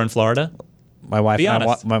them while you were in Florida? My wife Be and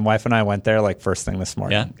honest. my wife and I went there like first thing this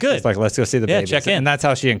morning. Yeah, good. It's like, let's go see the babies. check in. And that's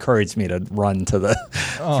how she encouraged me to run to the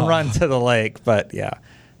run to the lake. But yeah,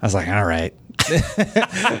 I was like, all right.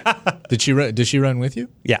 Did she run with you?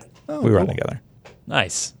 Yeah, we run cool. together.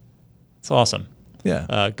 Nice. It's awesome.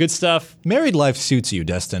 Yeah. Good stuff. Married life suits you,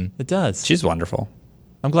 Destin. It does. She's wonderful.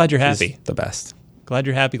 I'm glad you're She's happy. the best. Glad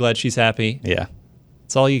you're happy. Glad she's happy. Yeah.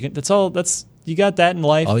 That's all you can. You got that in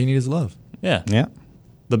life. All you need is love. Yeah. Yeah.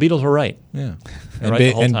 The Beatles were right. Yeah. right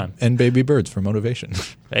the whole time. And baby birds for motivation.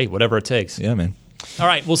 Hey, whatever it takes. Yeah, man. All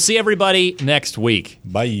right. We'll see everybody next week.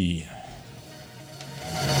 Bye.